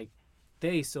me, like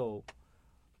they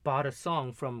bought a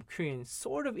song from Korean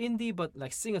sort of indie but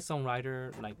like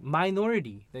singer-songwriter like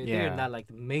minority. They're not like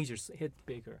the major hit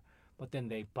maker, but then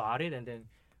they bought it and then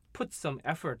put some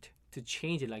effort to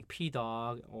change it, like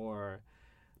P-Dog or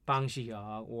Bang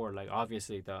Si-hyuk or like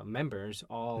obviously the members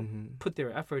all put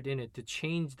their effort in it to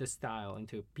change the style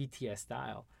into BTS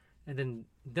style. And then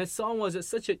that song was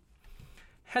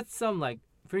had some like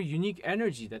very unique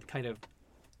energy that kind of,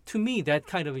 to me, that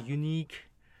kind of a unique,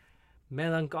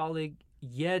 melancholic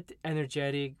yet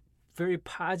energetic, very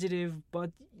positive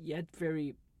but yet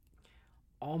very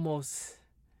almost,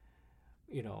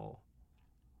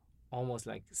 almost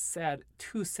like sad,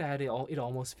 too sad. It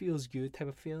almost feels good type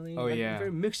of feeling. Oh, like yeah. a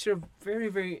very mixture of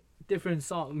very different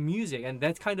music, and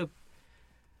that kind of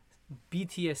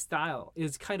BTS style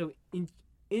is kind of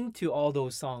into all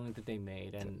those songs that they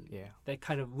made, and that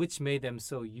kind of which made them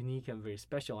so unique and very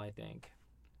special, I think.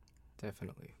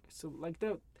 Definitely. So like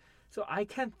so I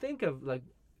can't think of it,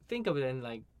 and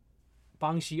like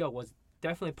Bang Si-hyuk was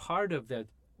definitely part of that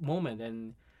moment,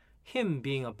 and him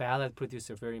being a ballad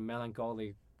producer, very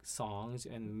melancholic songs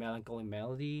and melancholy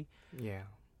melody,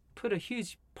 put a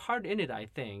huge part in it, I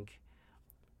think.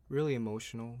 Really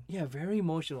emotional. Yeah, very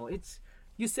emotional.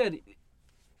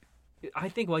 I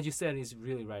think what you said is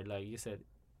really right. Like you said,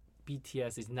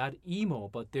 BTS is not emo,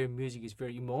 but their music is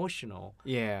very emotional.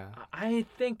 Yeah. I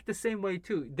think the same way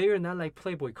too. They are not like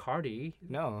Playboy Cardi.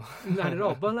 No. Not at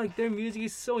all. But like their music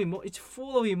is it's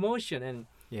full of emotion, and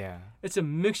it's a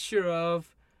mixture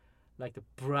of like the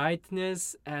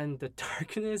brightness and the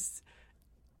darkness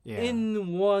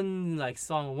in one like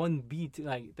song, one beat,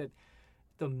 like that.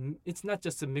 It's not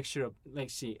just a mixture of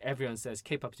like everyone says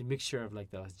K-pop is a mixture of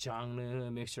like the genre, a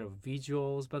mixture of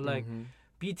visuals, but like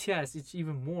BTS, it's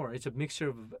even more. It's a mixture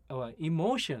of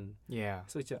emotion. Yeah.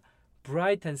 So it's a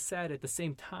bright and sad at the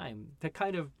same time.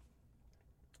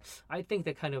 I think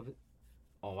that kind of,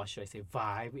 what should I say,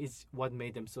 vibe is what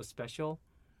made them so special.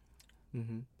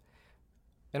 Mm-hmm.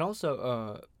 And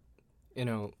also,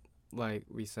 like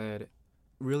we said,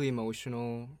 really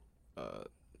emotional.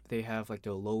 They have like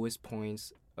the lowest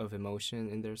points of emotion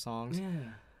in their songs.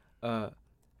 Yeah.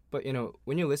 But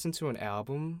when you listen to an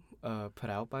album put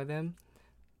out by them,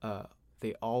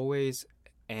 they always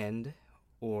end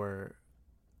or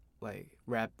like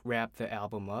wrap the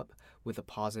album up with a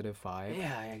positive vibe.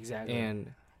 Yeah, exactly.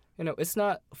 And it's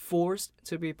not forced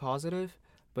to be positive,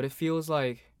 but it feels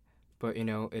like, but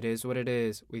it is what it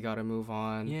is. We gotta move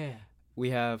on. Yeah. We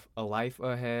have a life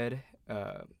ahead.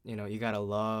 You gotta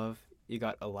love. You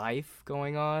got a life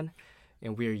going on,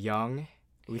 and we're young.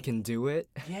 We can do it.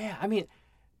 Yeah, I mean,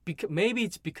 maybe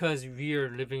it's because we're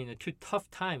living in two tough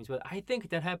times, but I think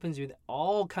that happens with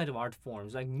all kinds of art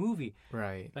forms, like movie.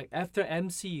 Right. Like after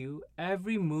MCU,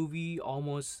 every movie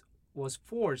almost was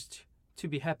forced to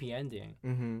be happy ending.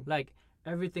 Mm-hmm. Like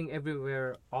Everything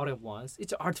Everywhere All at Once.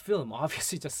 It's an art film.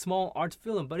 Obviously, it's a small art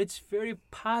film, but it's very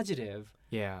positive.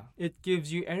 Yeah. It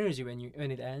gives you energy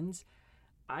when it ends.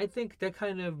 I think that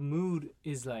kind of mood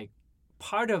is like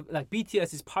part of, like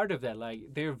BTS is part of that.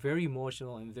 Like they're very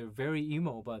emotional and they're very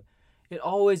emo, but it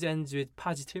always ends with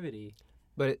positivity.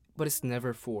 But it's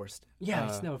never forced. Yeah,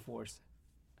 it's never forced.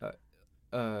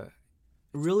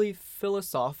 Really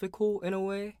philosophical in a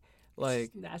way, like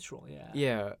it's natural. Yeah.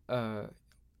 Yeah.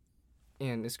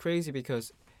 And it's crazy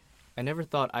because I never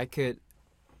thought I could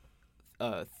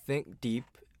think deep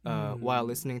while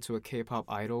listening to a K-pop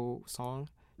idol song.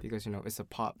 because it's a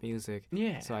pop music.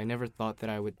 Yeah. So I never thought that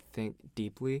I would think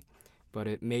deeply, but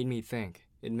it made me think.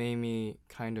 It made me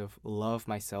kind of love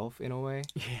myself in a way.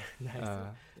 Yeah, nice.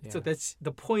 Yeah. So that's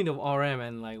the point of RM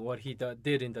and like what he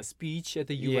did in the speech at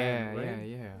the UN, right?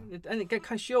 Yeah. And it kind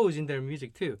of shows in their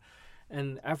music too.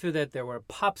 And after that, there were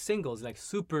pop singles, like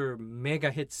super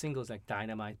mega hit singles like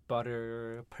Dynamite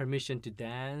Butter, Permission to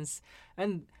Dance.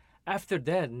 And after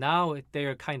that, now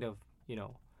they're kind of,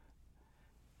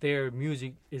 their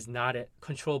music is not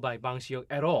controlled by Bang Si-hyuk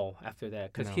at all after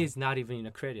that, because No. he's not even in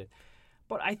a credit.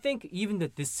 But I think even the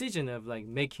decision of like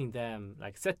making them,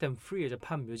 like set them free as a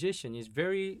pop musician is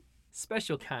very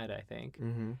special kind, I think.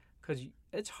 Mm-hmm. Because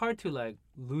it's hard to like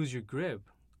lose your grip.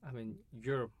 I mean,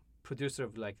 you're a producer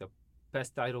of like the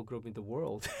best idol group in the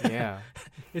world. Yeah.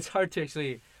 It's hard to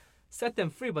actually set them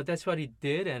free, but that's what he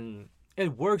did, and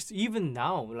it works even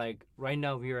now. Like right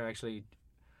now, we are actually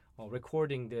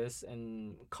recording this,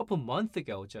 and a couple months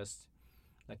ago, just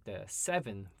like the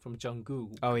Seven from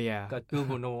Jungkook Oh yeah. got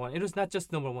Billboard #1. It was not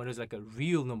just #1; it was like a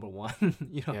real #1.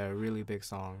 Yeah, a really big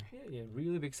song. Yeah,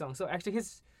 really big song. So actually,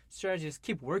 his strategies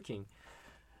keep working.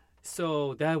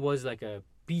 So that was like a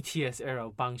BTS era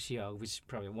of Bang Si-hyuk, which is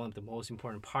probably one of the most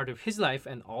important part of his life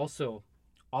and also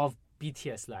of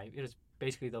BTS life. It was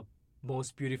basically the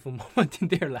most beautiful moment in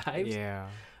their lives. Yeah.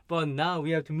 But now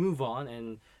we have to move on,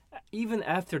 and even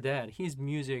after that, his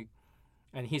music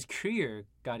and his career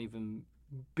got even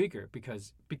bigger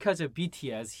because of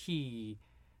BTS. He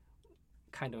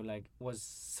kind of like was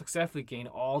successfully gained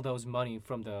all those money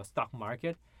from the stock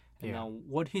market, and Yeah. now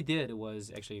what he did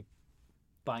was actually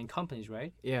buying companies,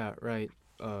 right? Yeah, right.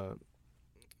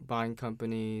 Buying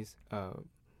companies,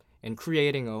 and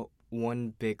creating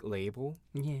one big label,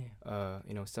 Yeah.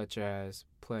 such as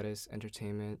Pledis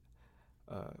Entertainment,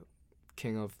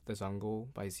 King of the Jungle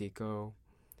by Zico,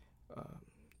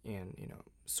 and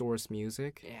Source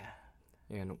Music, Yeah.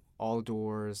 and All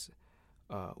Doors,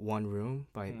 One Room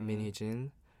by Mhm. Min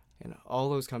Hee-jin, and all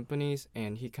those companies,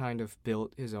 and he kind of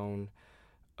built his own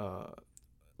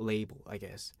label, I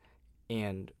guess.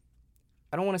 And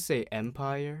I don't want to say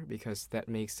empire because that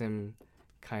makes him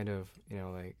kind of,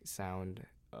 like sound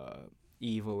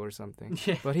evil or something.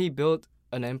 Yeah. But he built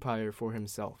an empire for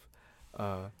himself.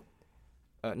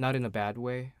 Not in a bad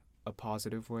way, a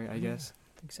positive way, I guess.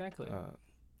 Exactly.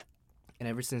 And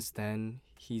ever since then,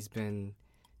 he's been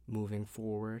moving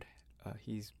forward.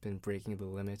 He's been breaking the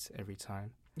limits every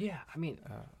time. Yeah, I mean,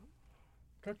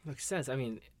 that makes sense. I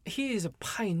mean, he is a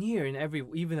pioneer in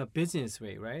even a business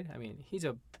way, right? I mean, he's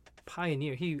a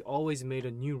pioneer. He always made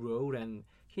a new road, and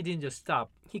he didn't just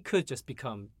stop. He could just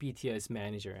become BTS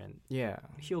manager, and Yeah.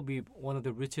 he'll be one of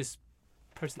the richest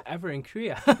person ever in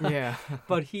Korea. Yeah.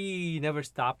 But he never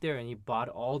stopped there, and he bought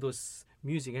all those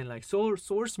music. And like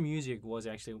Source Music was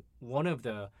actually one of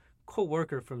the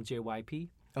co-worker from JYP.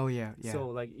 Oh, yeah. Yeah. So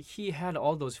like he had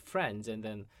all those friends, and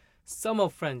then some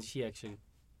of friends he actually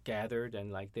gathered,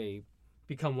 and like they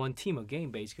become one team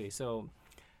again basically. So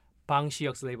Bang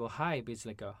Si-hyuk's label Hype is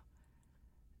like a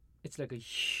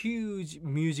huge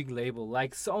music label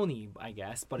like Sony, I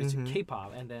guess, but it's Mhm.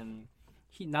 K-pop. And then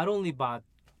he not only bought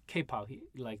K-pop,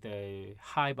 like the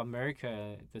Hype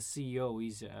America, the CEO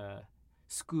is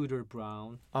Scooter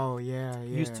Braun. Oh, yeah.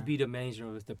 Yeah. Used to be the manager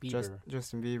of the Bieber.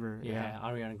 Justin Bieber. Yeah,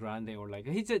 Ariana Grande, or like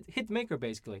he's a hit maker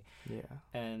basically. Yeah.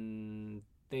 And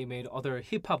they made other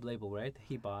hip hop label, right?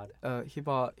 He bought.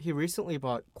 He recently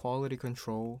bought Quality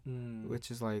Control, Mm. which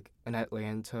is like an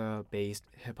Atlanta-based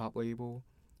hip hop label.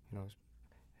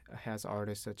 Has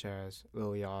artists such as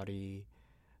Lil Yachty,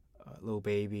 Lil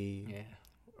Baby, Yeah.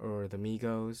 or the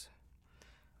Migos.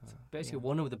 Basically,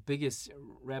 one of the biggest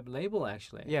rap label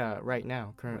actually. Yeah, right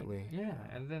now, currently. Yeah,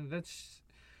 and then that's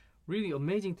really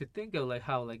amazing to think of, like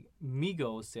how like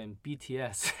Migos and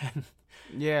BTS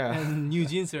Yeah. and New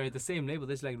Jeans are at the same label.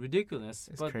 That's like ridiculous.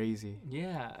 It's But crazy.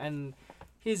 yeah, and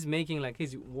he's making like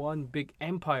his one big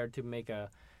empire to make a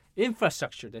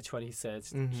infrastructure. That's what he says.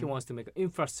 He Mhm. wants to make an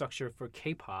infrastructure for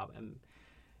K-pop and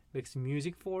makes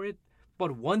music for it.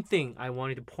 But one thing I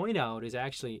wanted to point out is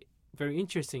actually very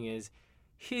interesting is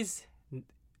he's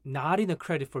not in a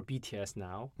credit for BTS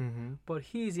now, Mm-hmm. but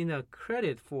he's in a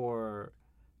credit for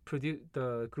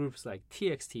the groups like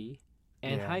TXT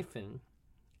and Yeah. Hyphen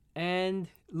and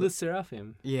Le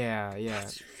Sserafim. Yeah, yeah.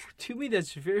 To me,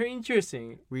 that's very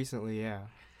interesting. Recently, yeah.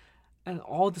 And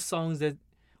all the songs that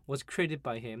was created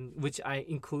by him, which I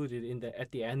included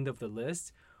at the end of the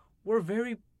list, were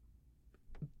very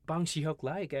Bang Si-hyuk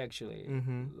like actually.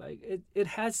 Mm-hmm. Like it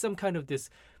has some kind of this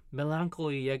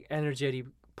melancholy, like, energetic,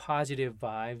 positive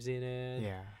vibes in it.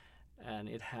 Yeah. And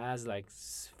it has like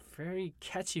very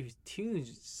catchy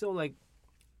tunes. So like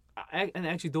and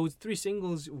actually those 3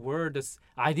 singles were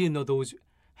I didn't know those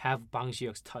have Bang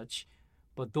Si-hyuk's touch,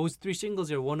 but those 3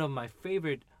 singles are one of my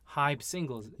favorite hype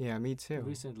singles. Yeah, me too.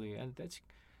 Recently, and that's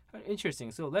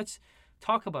interesting. So let's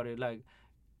talk about it. Like,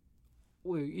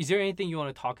 is there anything you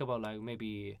want to talk about? Like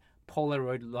maybe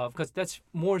Polaroid Love, because that's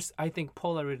more. I think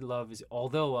Polaroid Love is,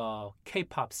 although a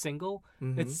K-pop single,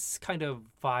 it's kind of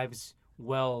vibes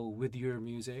well with your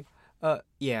music.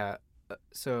 Yeah.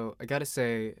 So I gotta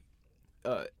say,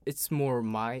 it's more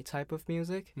my type of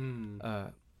music.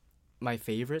 My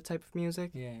favorite type of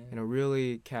music. Yeah.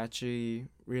 Really catchy,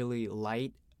 really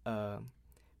light.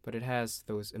 But it has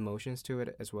those emotions to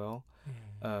it as well.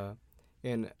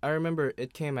 And I remember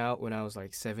it came out when I was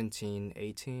like 17,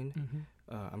 18.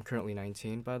 I'm currently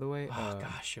 19, by the way. Oh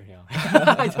gosh, you're young.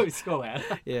 I know it's so bad.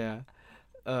 Yeah.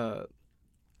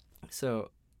 So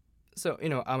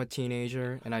I'm a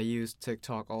teenager and I use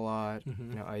TikTok a lot.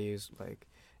 I use like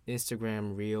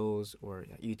Instagram Reels or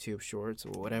YouTube Shorts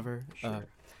or whatever. Sure.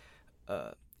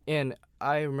 And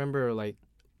I remember like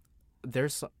their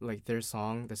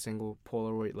song, the single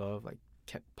Polaroid Love, like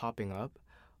kept popping up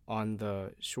on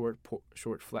the short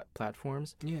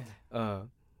platforms. Yeah.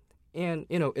 And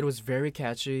it was very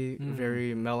catchy,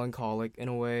 very melancholic in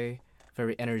a way,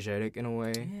 very energetic in a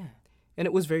way. Yeah. And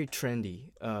it was very trendy.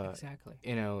 Exactly.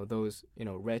 Those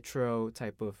retro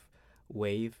type of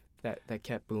wave that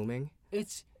kept booming.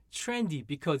 It's trendy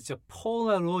because it's a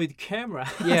Polaroid camera.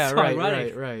 Yeah, So right,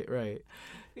 ironic. right.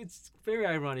 It's very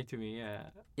ironic to me. Yeah.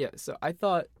 Yeah, so I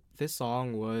thought this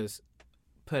song was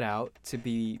put out to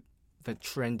be the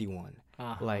trendy one.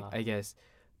 Like, I guess,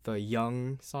 the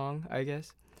young song, I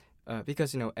guess.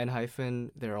 Because,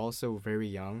 N-Hyphen, they're also very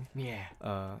young. Yeah.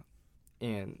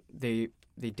 And they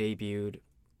debuted,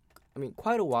 I mean,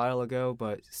 quite a while ago,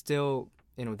 but still,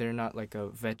 they're not like a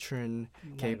veteran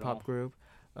K-pop group.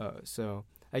 So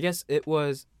I guess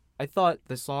I thought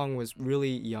the song was really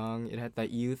young. It had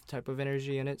that youth type of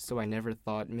energy in it, so I never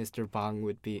thought Mr. Bang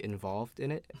would be involved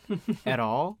in it at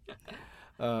all.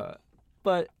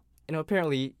 But,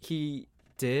 apparently he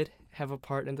did have a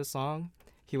part in the song.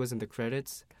 He was in the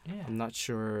credits. Yeah. I'm not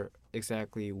sure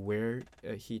exactly where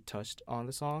he touched on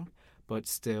the song, but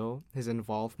still, his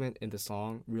involvement in the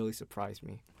song really surprised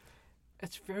me.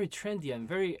 It's very trendy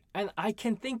and I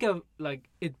can think of like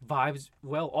it vibes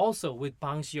well also with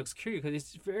Bang Si-hyuk's career because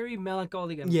it's very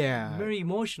melancholic and very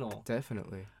emotional.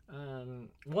 Definitely.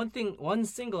 One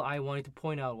single I wanted to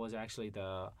point out was actually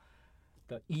the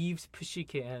Eve's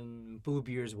Pushike and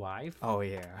Bluebeard's Wife. Oh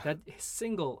yeah. That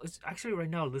single is actually right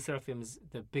now Lil Seraphim's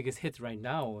the biggest hit right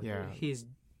now. Yeah.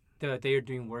 They are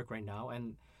doing work right now,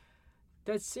 and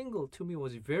that single to me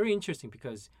was very interesting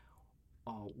because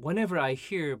whenever I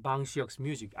hear Bang Si-hyuk's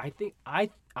music, I think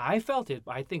I felt it.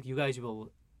 But I think you guys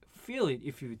will feel it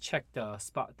if you check the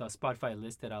Spotify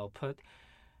list that I'll put.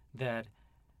 That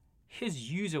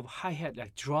his use of hi-hat,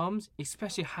 like drums,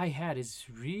 especially hi-hat, is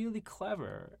really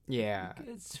clever. Yeah.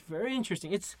 It's very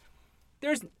interesting.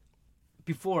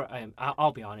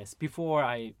 I'll be honest. Before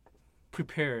I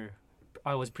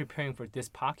was preparing for this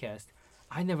podcast,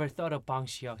 I never thought of Bang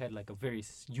Si-hyuk had like a very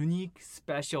unique,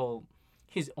 special,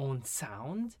 his own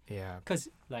sound. Yeah. Because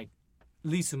like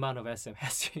Lee Suman of SM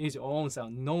has his own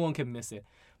sound. No one can miss it.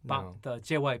 No. The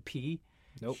JYP,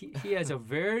 Nope. he has a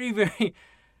very, very,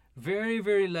 very,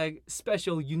 very like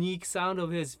special, unique sound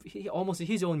of almost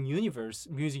his own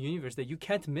music universe that you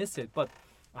can't miss it. But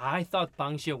I thought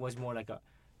Bang Si-hyuk was more like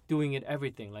doing it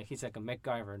everything. Like he's like a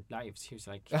MacGyver lives. He's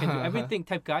like he can do everything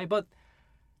type guy. But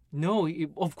no,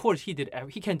 of course he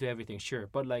can do everything, sure.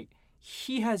 But like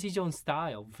he has his own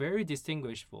style, very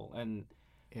distinguishable and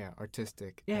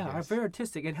artistic. Yeah, very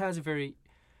artistic. It has a very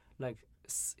like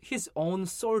his own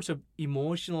sort of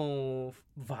emotional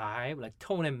vibe, like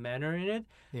tone and manner in it.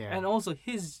 Yeah. And also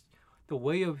the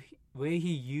way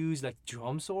he used like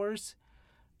drum source.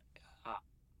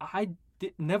 I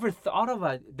never thought of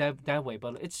it that way,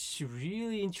 but it's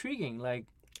really intriguing. Like,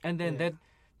 and then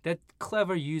that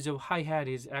clever use of hi-hat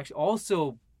is actually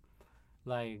also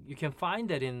like you can find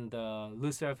that in the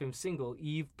Lil Seraphim single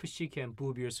Eve, Pushika, and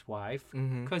Bluebeard's Wife,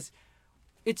 because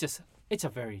it's a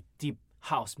very deep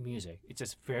house music. It's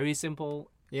just very simple.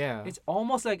 Yeah. It's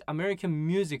almost like American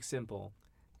music simple.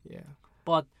 Yeah.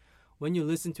 But when you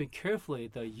listen to it carefully,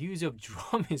 the use of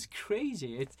drum is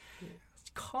crazy. It's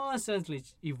constantly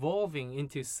evolving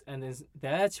into, and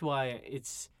that's why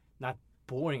it's not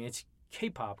boring. It's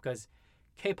K-pop because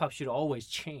K-pop should always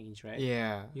change, right?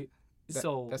 Yeah.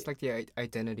 So that's like the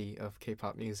identity of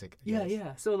K-pop music. I guess.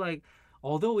 Yeah. So like,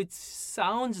 although it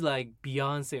sounds like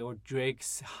Beyonce or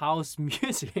Drake's house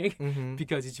music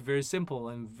because it's very simple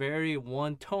and very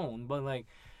one tone, but like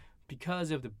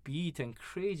because of the beat and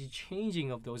crazy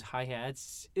changing of those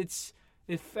hi-hats,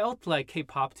 it felt like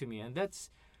K-pop to me, and that's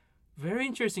very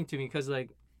interesting to me because like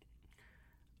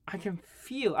I can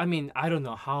feel. I mean, I don't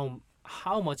know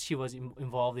how much he was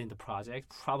involved in the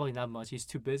project. Probably not much. He's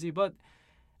too busy, but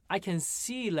I can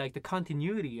see like the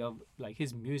continuity of like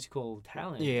his musical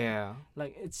talent. Yeah.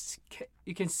 Like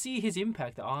you can see his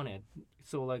impact on it.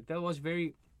 So like that was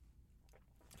very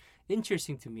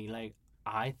interesting to me. Like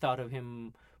I thought of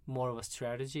him more of a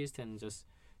strategist and just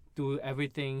do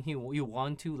everything you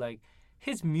want to. Like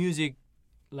his music,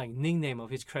 like nickname of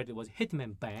his credit was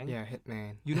Hitman Bang. Yeah,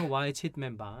 Hitman. You know why it's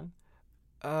Hitman Bang?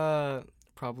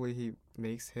 Probably he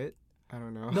makes hit. I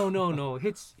don't know. No.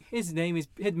 His name is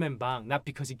Hitman Bang, not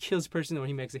because he kills person or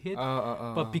he makes a hit,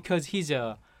 but because he's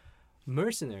a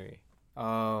mercenary.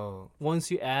 Oh.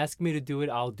 Once you ask me to do it,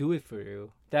 I'll do it for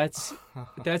you. That's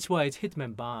why it's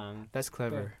Hitman Bang. That's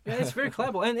clever. Yeah, it's very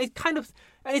clever, and it's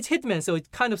Hitman, so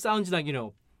it kind of sounds like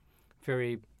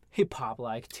very hip hop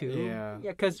like too. Yeah.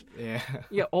 Yeah, because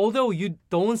Yeah. although you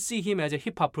don't see him as a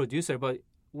hip hop producer, but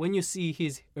when you see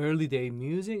his early day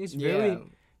music, it's very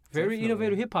definitely.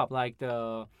 innovative hip hop, like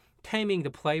the Taming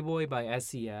the Playboy by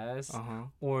SES,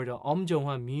 or the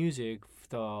Jong-hwan music,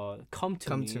 the Come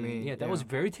to Me. Yeah, that was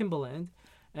very Timbaland,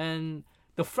 and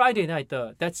the Friday night,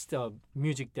 that's the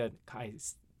music that I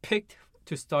picked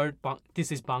to start.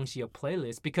 This is Bang Si-hyuk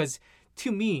playlist because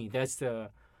to me that's the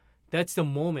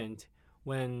moment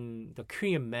when the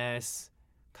Korean mass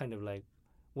kind of like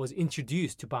was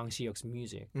introduced to Bang Si-hyuk's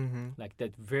music, like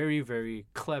that very very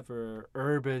clever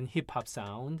urban hip hop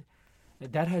sound.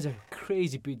 That has a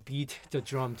crazy beat, the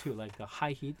drum too, like the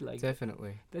high heat, like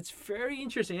Definitely. that's very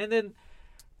interesting. And then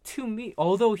to me,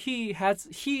 although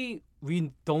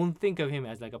we don't think of him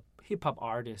as like a hip hop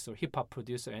artist or hip hop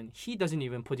producer, and he doesn't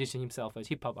even position himself as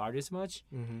hip hop artist much.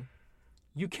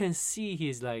 You can see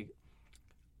his like,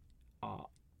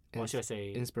 what should I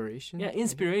say? Inspiration. Yeah,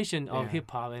 inspiration of hip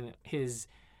hop and his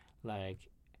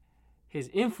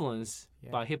influence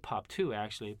by hip hop too.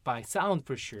 Actually, by sound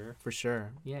for sure. For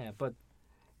sure. Yeah, but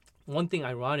one thing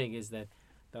ironic is that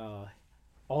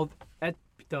at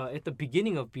the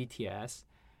beginning of BTS,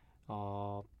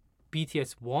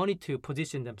 BTS wanted to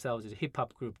position themselves as a hip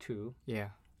hop group too. Yeah.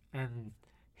 And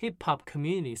hip hop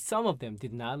community, some of them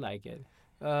did not like it.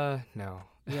 No.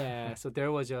 Yeah, so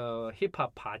there was a hip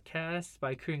hop podcast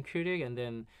by Korean Critic, and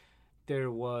then there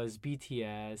was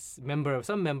BTS member of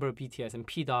BTS and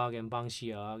P Dog and Bang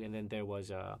Si-hyuk, and then there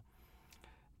was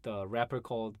the rapper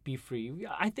called Be Free.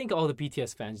 I think all the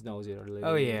BTS fans knows it already.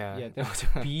 Oh yeah. Yeah, there was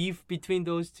a beef between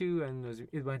those two, and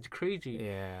it went crazy.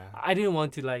 Yeah. I didn't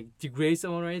want to like degrade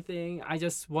someone or anything. I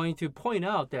just wanted to point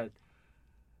out that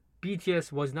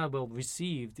BTS was not well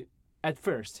received at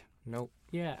first. Nope.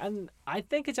 Yeah, and I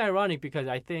think it's ironic because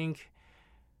I think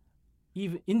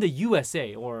even in the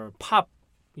USA or pop,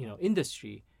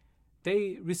 industry,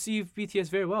 they receive BTS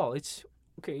very well. It's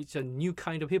a new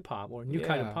kind of hip hop or new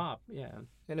kind of pop. Yeah.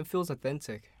 And it feels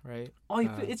authentic, right? Oh,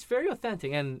 it's very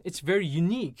authentic and it's very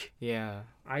unique. Yeah.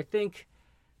 I think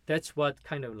that's what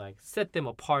kind of like set them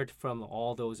apart from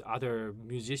all those other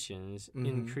musicians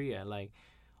in Korea. Like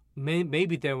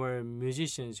maybe there were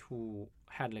musicians who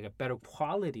had like a better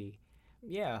quality.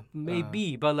 Yeah.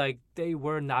 Maybe, but like they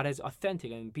were not as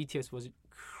authentic, and BTS was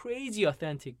crazy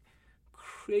authentic,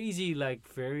 crazy like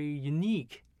very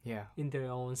unique. Yeah. In their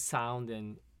own sound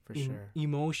and for sure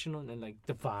emotional and like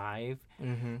the vibe.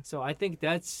 So I think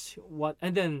that's what.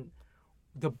 And then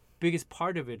the biggest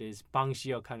part of it is Bang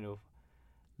Si-hyuk kind of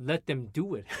let them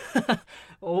do it.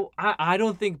 I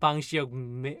don't think Bang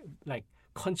Si-hyuk like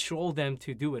control them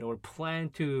to do it or plan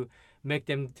to make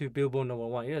them to Billboard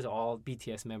 #1. It was all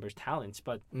BTS members' talents,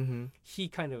 but he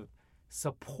kind of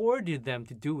supported them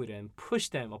to do it and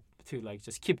pushed them up to like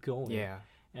just keep going. Yeah.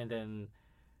 And then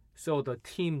so the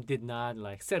team did not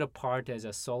like set apart as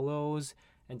a solos,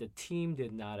 and the team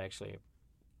did not actually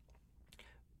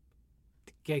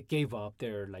gave up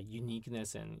their like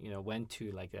uniqueness and went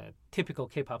to like a typical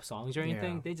K-pop songs or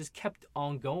anything. Yeah. They just kept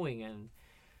on going and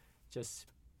just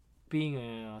being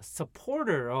a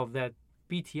supporter of that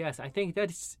BTS. I think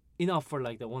that's enough for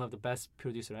like one of the best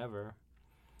producer ever.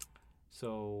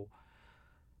 So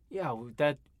yeah,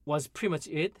 that was pretty much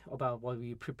it about what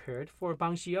we prepared for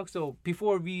Bang Si-hyuk. So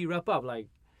before we wrap up, like,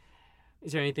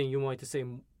 is there anything you wanted to say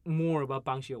more about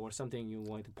Bang Si-hyuk or something you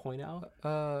wanted to point out?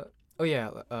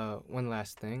 One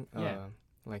last thing.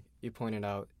 Like you pointed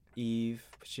out, Eve,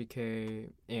 Shike,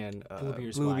 and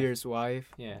Bluebeard's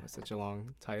wife. Yeah, that's such a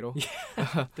long title.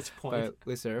 Yeah, that's a point. By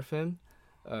Lee Seraphim.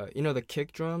 The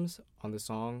kick drums on the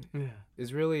song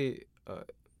is really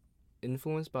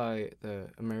influenced by the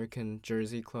American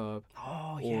Jersey Club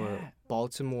Oh or yeah.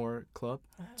 Baltimore Club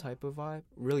type of vibe.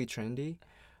 Really trendy.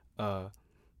 Uh,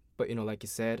 but like you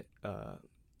said,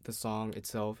 the song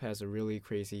itself has a really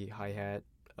crazy hi hat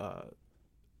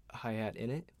in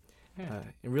it, Yeah.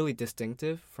 and really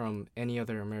distinctive from any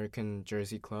other American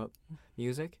Jersey Club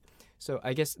music. So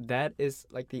I guess that is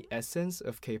like the essence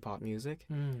of K-pop music.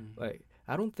 Mm. Like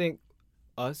I don't think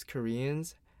us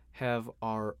Koreans have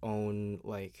our own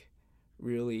like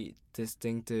really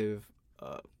distinctive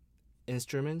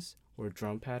instruments or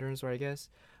drum patterns, or I guess,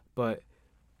 but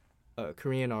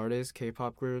Korean artists,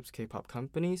 K-pop groups, K-pop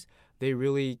companies, they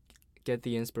really get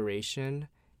the inspiration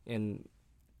and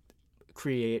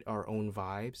create our own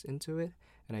vibes into it.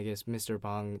 And I guess Mr.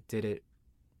 Bang did it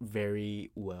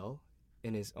very well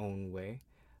in his own way,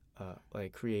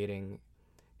 like creating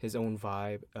his own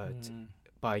vibe Mm.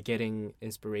 by getting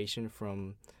inspiration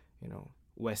from,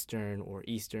 Western or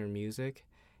Eastern music,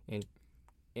 and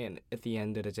at the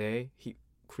end of the day, he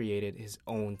created his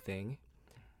own thing.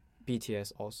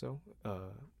 BTS also,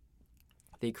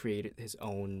 they created his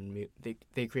own.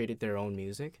 They created their own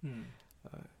music. Mm.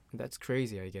 That's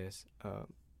crazy, I guess.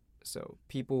 So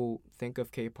people think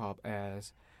of K-pop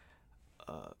as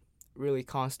really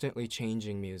constantly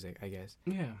changing music, I guess.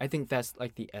 Yeah. I think that's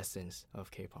like the essence of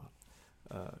K-pop.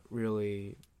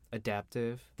 Really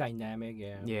adaptive. Dynamic.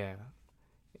 Yeah. Yeah.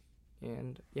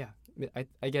 And yeah,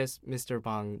 I guess Mr.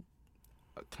 Bang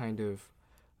kind of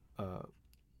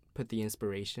put the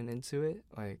inspiration into it,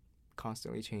 like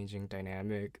constantly changing,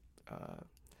 dynamic,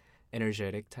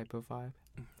 energetic type of vibe.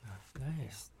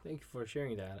 Nice. Thank you for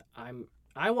sharing that.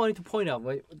 I wanted to point out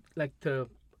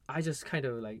I just kind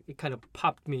of like it kind of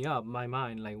popped me up my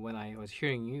mind like when I was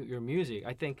hearing your music.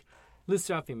 I think Lee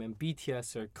Seraphim and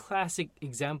BTS are classic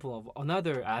example of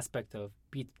another aspect of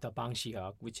the Bang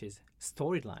Si-hyuk, which is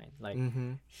storyline. Like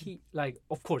he like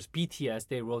of course BTS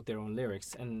they wrote their own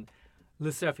lyrics and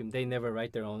Lee Seraphim they never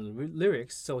write their own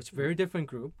lyrics, so it's a very different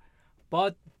group.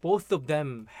 But both of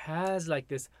them has like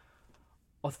this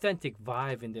authentic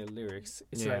vibe in their lyrics.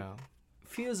 It's like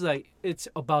feels like it's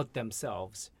about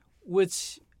themselves,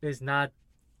 which is not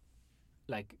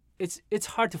like it's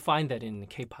hard to find that in the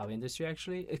K-pop industry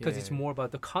actually because it's more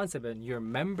about the concept and your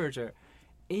members are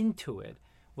into it.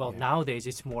 Well, nowadays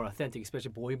it's more authentic,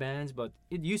 especially boy bands, but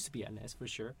it used to be NS for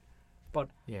sure. But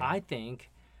I think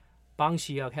Bang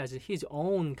Si-hyuk has his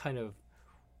own kind of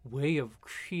way of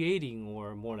creating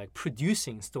or more like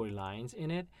producing storylines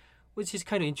in it, which is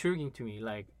kind of intriguing to me.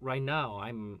 Like right now,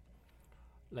 I'm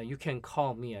like you can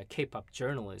call me a K-pop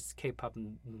journalist, K-pop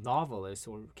novelist,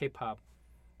 or K-pop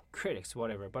critics,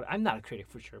 whatever. But I'm not a critic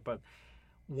for sure. But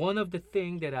one of the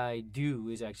things that I do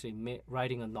is actually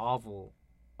writing a novel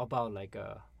about like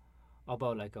a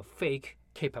fake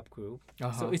K-pop group.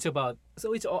 So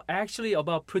it's actually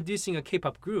about producing a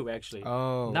K-pop group actually.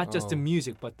 Not just the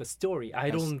music but the story. I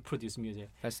don't produce music.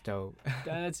 That's dope.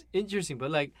 That's interesting.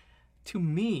 But like to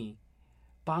me,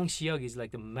 Bang Si-hyuk is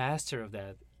like the master of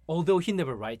that. Although he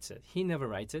never writes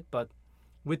it. But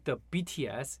with the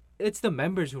BTS, it's the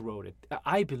members who wrote it.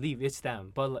 I believe it's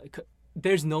them. But like,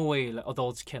 there's no way like,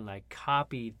 adults can like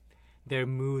copy their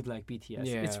mood like BTS.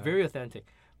 Yeah. It's very authentic.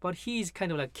 But he's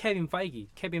kind of like Kevin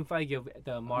Feige of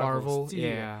the Marvel studio.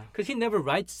 Yeah. Because he never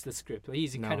writes the script.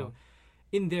 He's kind of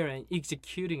in there and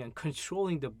executing and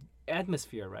controlling the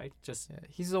atmosphere, right?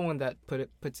 He's the one that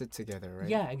puts it together, right?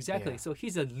 Yeah, exactly. So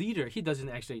he's a leader. He doesn't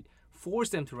actually force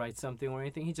them to write something or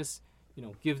anything. He just,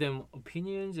 give them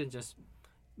opinions and just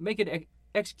make it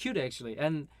execute actually.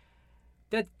 And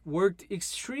that worked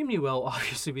extremely well,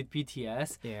 obviously, with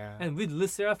BTS. Yeah. And with Lee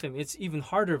Seraphim, it's even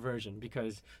harder version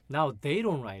because now they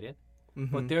don't write it,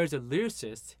 but there's a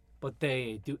lyricist, but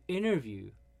they do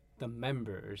interview the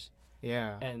members.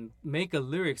 Yeah. And make a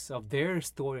lyrics of their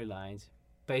storylines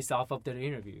based off of their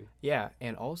interview. Yeah,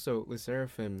 and also Lee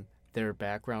Seraphim, their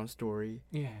background story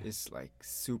is like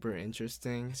super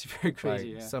interesting. It's very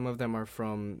crazy. Like, some of them are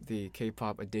from the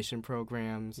K-pop audition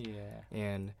programs. Yeah.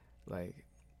 And like,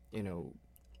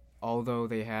 although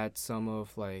they had some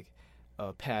of like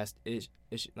past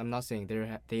I'm not saying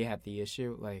they had the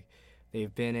issue. Like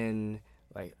they've been in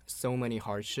like so many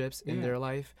hardships in their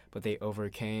life, but they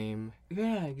overcame.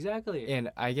 Yeah, exactly. And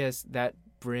I guess that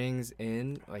brings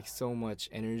in like so much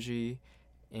energy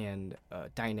and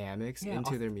dynamics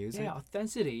into their music. Yeah,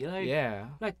 authenticity.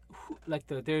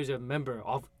 There's a member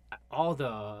of all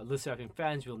the Lee Seraphim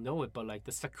fans will know it, but like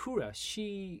the Sakura,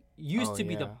 she used to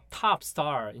be the top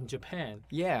star in Japan.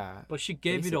 Yeah. But she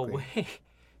gave it away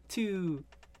to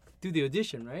do the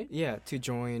audition, right? Yeah, to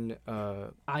join.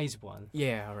 Eyes one.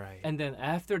 Yeah, right. And then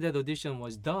after that audition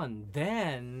was done,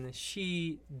 then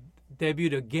she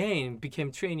debuted again,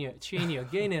 became trainee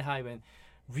again in Hyben,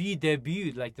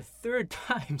 re-debuted like the third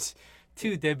times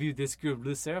to debut this group,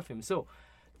 Le Seraphim. So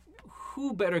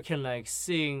who better can like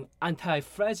sing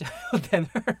Anti-Fragile than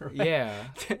her? Right? Yeah.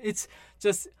 It's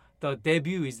just the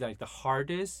debut is like the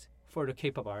hardest for the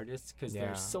K-pop artists because Yeah.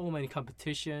 there's so many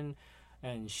competition,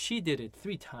 and she did it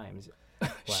 3 times.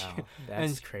 Wow,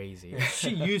 that's crazy. She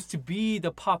used to be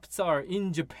the pop star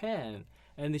in Japan,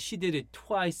 and she did it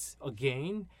twice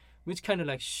again, which kind of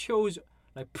like shows,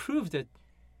 like proves that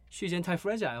she's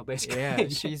anti-fragile basically. Yeah,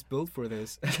 she's built for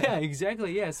this. Yeah,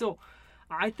 exactly. Yeah, so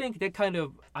I think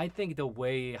the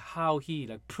way how he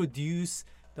like produce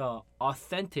the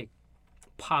authentic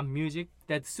pop music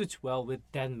that suits well with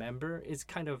that member is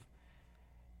kind of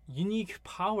unique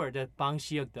power that Bang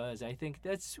Si-hyuk does. I think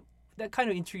that kind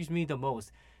of intrigues me the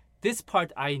most. This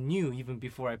part I knew even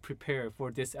before I prepared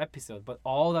for this episode, but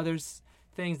all the other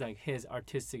things like his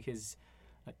artistic, his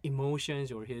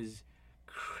emotions, or his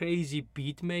crazy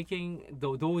beat making,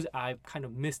 those I've kind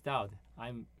of missed out.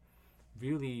 I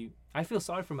feel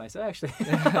sorry for myself actually.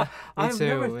 Me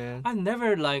too, man. I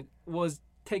never like was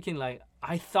taking like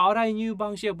I thought I knew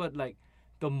Bang Si-hyuk, but like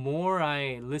the more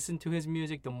I listen to his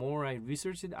music, the more I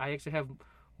research it, I actually have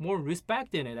more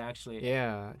respect in it actually.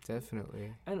 Yeah,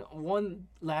 definitely. And one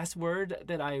last word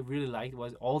that I really liked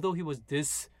was, although he was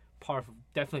this powerful,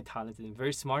 definitely talented and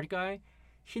very smart guy,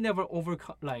 he never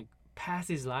pass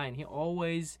his line. He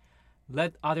always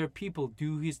let other people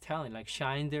do his talent, like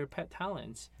shine their pet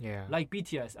talents. Yeah. Like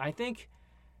BTS. I think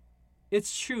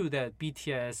it's true that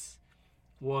BTS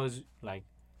was like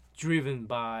driven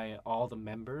by all the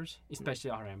members, especially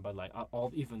RM, but like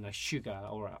all, even like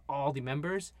Suga or all the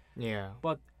members. Yeah.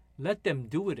 But let them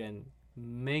do it and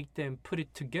make them put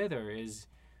it together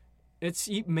it's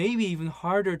maybe even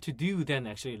harder to do than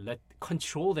actually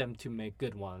control them to make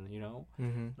good one, you know?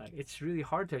 Mm-hmm. Like it's really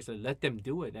hard to actually let them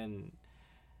do it, and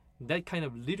that kind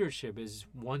of leadership is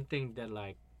one thing that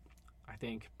like I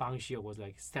think Bang Si-hyuk was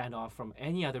like stand off from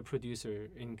any other producer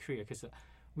in Korea, because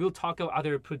we'll talk about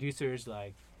other producers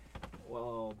like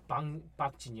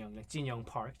Park Jin-young, like Jin-young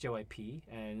Park, JYP,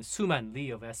 and Suman Lee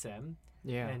of SM,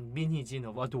 Yeah. and Min Hee-jin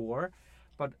of Adore.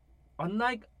 But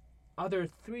unlike other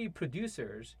 3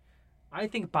 producers, I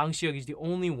think Bang Si-hyuk is the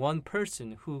only one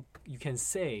person who you can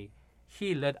say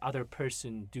he let other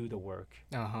person do the work.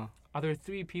 Uh-huh. Other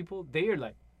 3 people, they're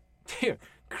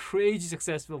crazy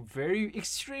successful, very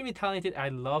extremely talented. I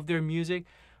love their music,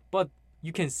 but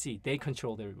you can see they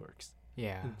control their works.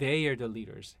 Yeah. They are the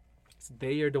leaders.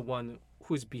 They are the one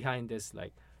who's behind this,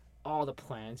 like all the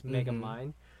plans, mega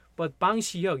mind. But Bang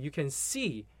Si-hyuk, you can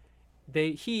see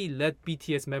he let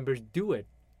BTS members do it,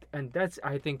 and that's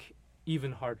I think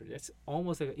even harder. It's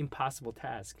almost like an impossible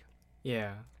task.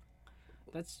 Yeah.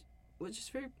 Which is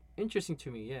very interesting to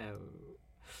me. Yeah.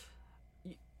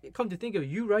 Come to think of it,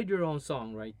 you write your own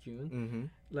song, right, June? Mm-hmm.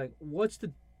 Like,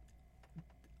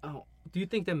 do you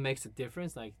think that makes a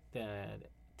difference, like that?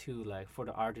 To like for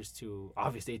the artist to,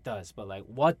 obviously it does, but like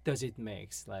what does it make,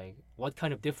 like what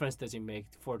kind of difference does it make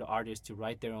for the artist to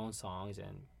write their own songs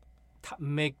and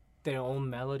make their own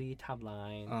melody, top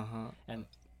line, and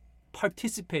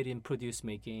participate in produce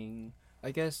making?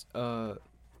 I guess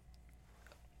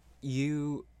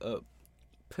you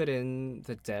put in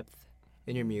the depth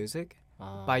in your music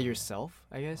by yourself,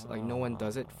 I guess. Like no one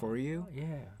does it for you.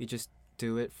 Yeah, You just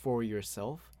do it for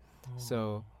yourself.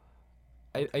 So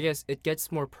I guess it gets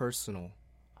more personal.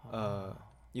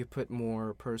 You put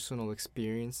more personal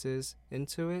experiences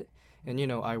into it. And,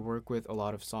 I work with a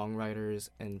lot of songwriters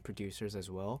and producers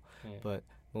as well. Yeah. But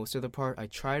most of the part, I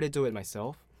try to do it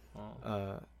myself.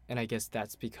 And I guess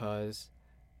that's because,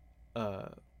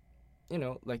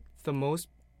 like the most,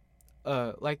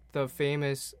 like the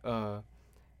famous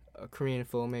Korean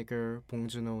filmmaker Bong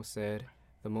Joon-ho said,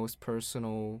 the most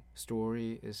personal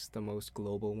story is the most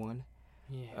global one.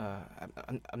 Yeah.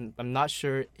 I'm not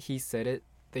sure he said it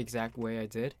the exact way I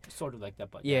did. Sort of like that,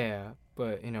 but Yeah,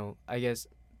 but I guess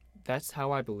that's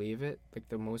how I believe it. Like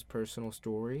the most personal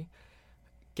story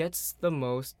gets the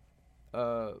most,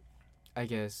 I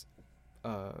guess,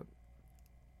 I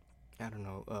don't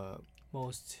know.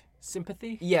 Most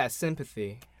sympathy. Yeah,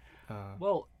 sympathy.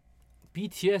 Well,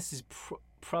 BTS is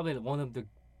probably one of the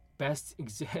best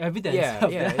evidence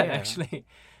of that actually,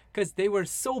 because they were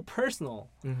so personal,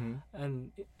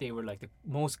 and they were like the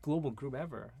most global group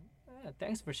ever.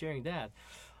 Thanks for sharing that.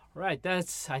 Right,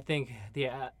 that's I think the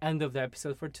end of the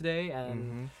episode for today,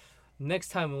 and next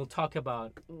time we'll talk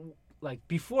about, like,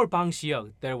 before Bang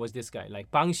Si-hyuk there was this guy. Like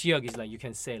Bang Si-hyuk is like, you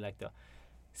can say, like the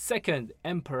second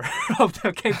emperor of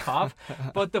the K-pop.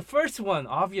 But the first one,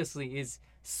 obviously, is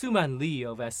Suman Lee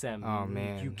of SM. Oh,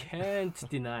 man. You can't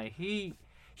deny he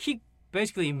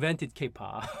basically invented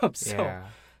K-pop. So Yeah.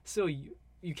 so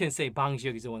you can say Bang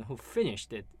Si-hyuk is the one who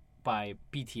finished it by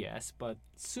BTS, but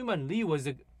Suman Lee was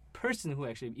the person who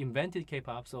actually invented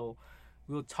K-pop. So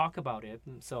we'll talk about it.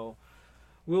 So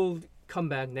we'll come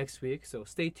back next week. So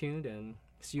stay tuned and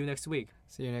see you next week.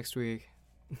 See you next week.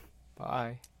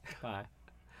 Bye. Bye.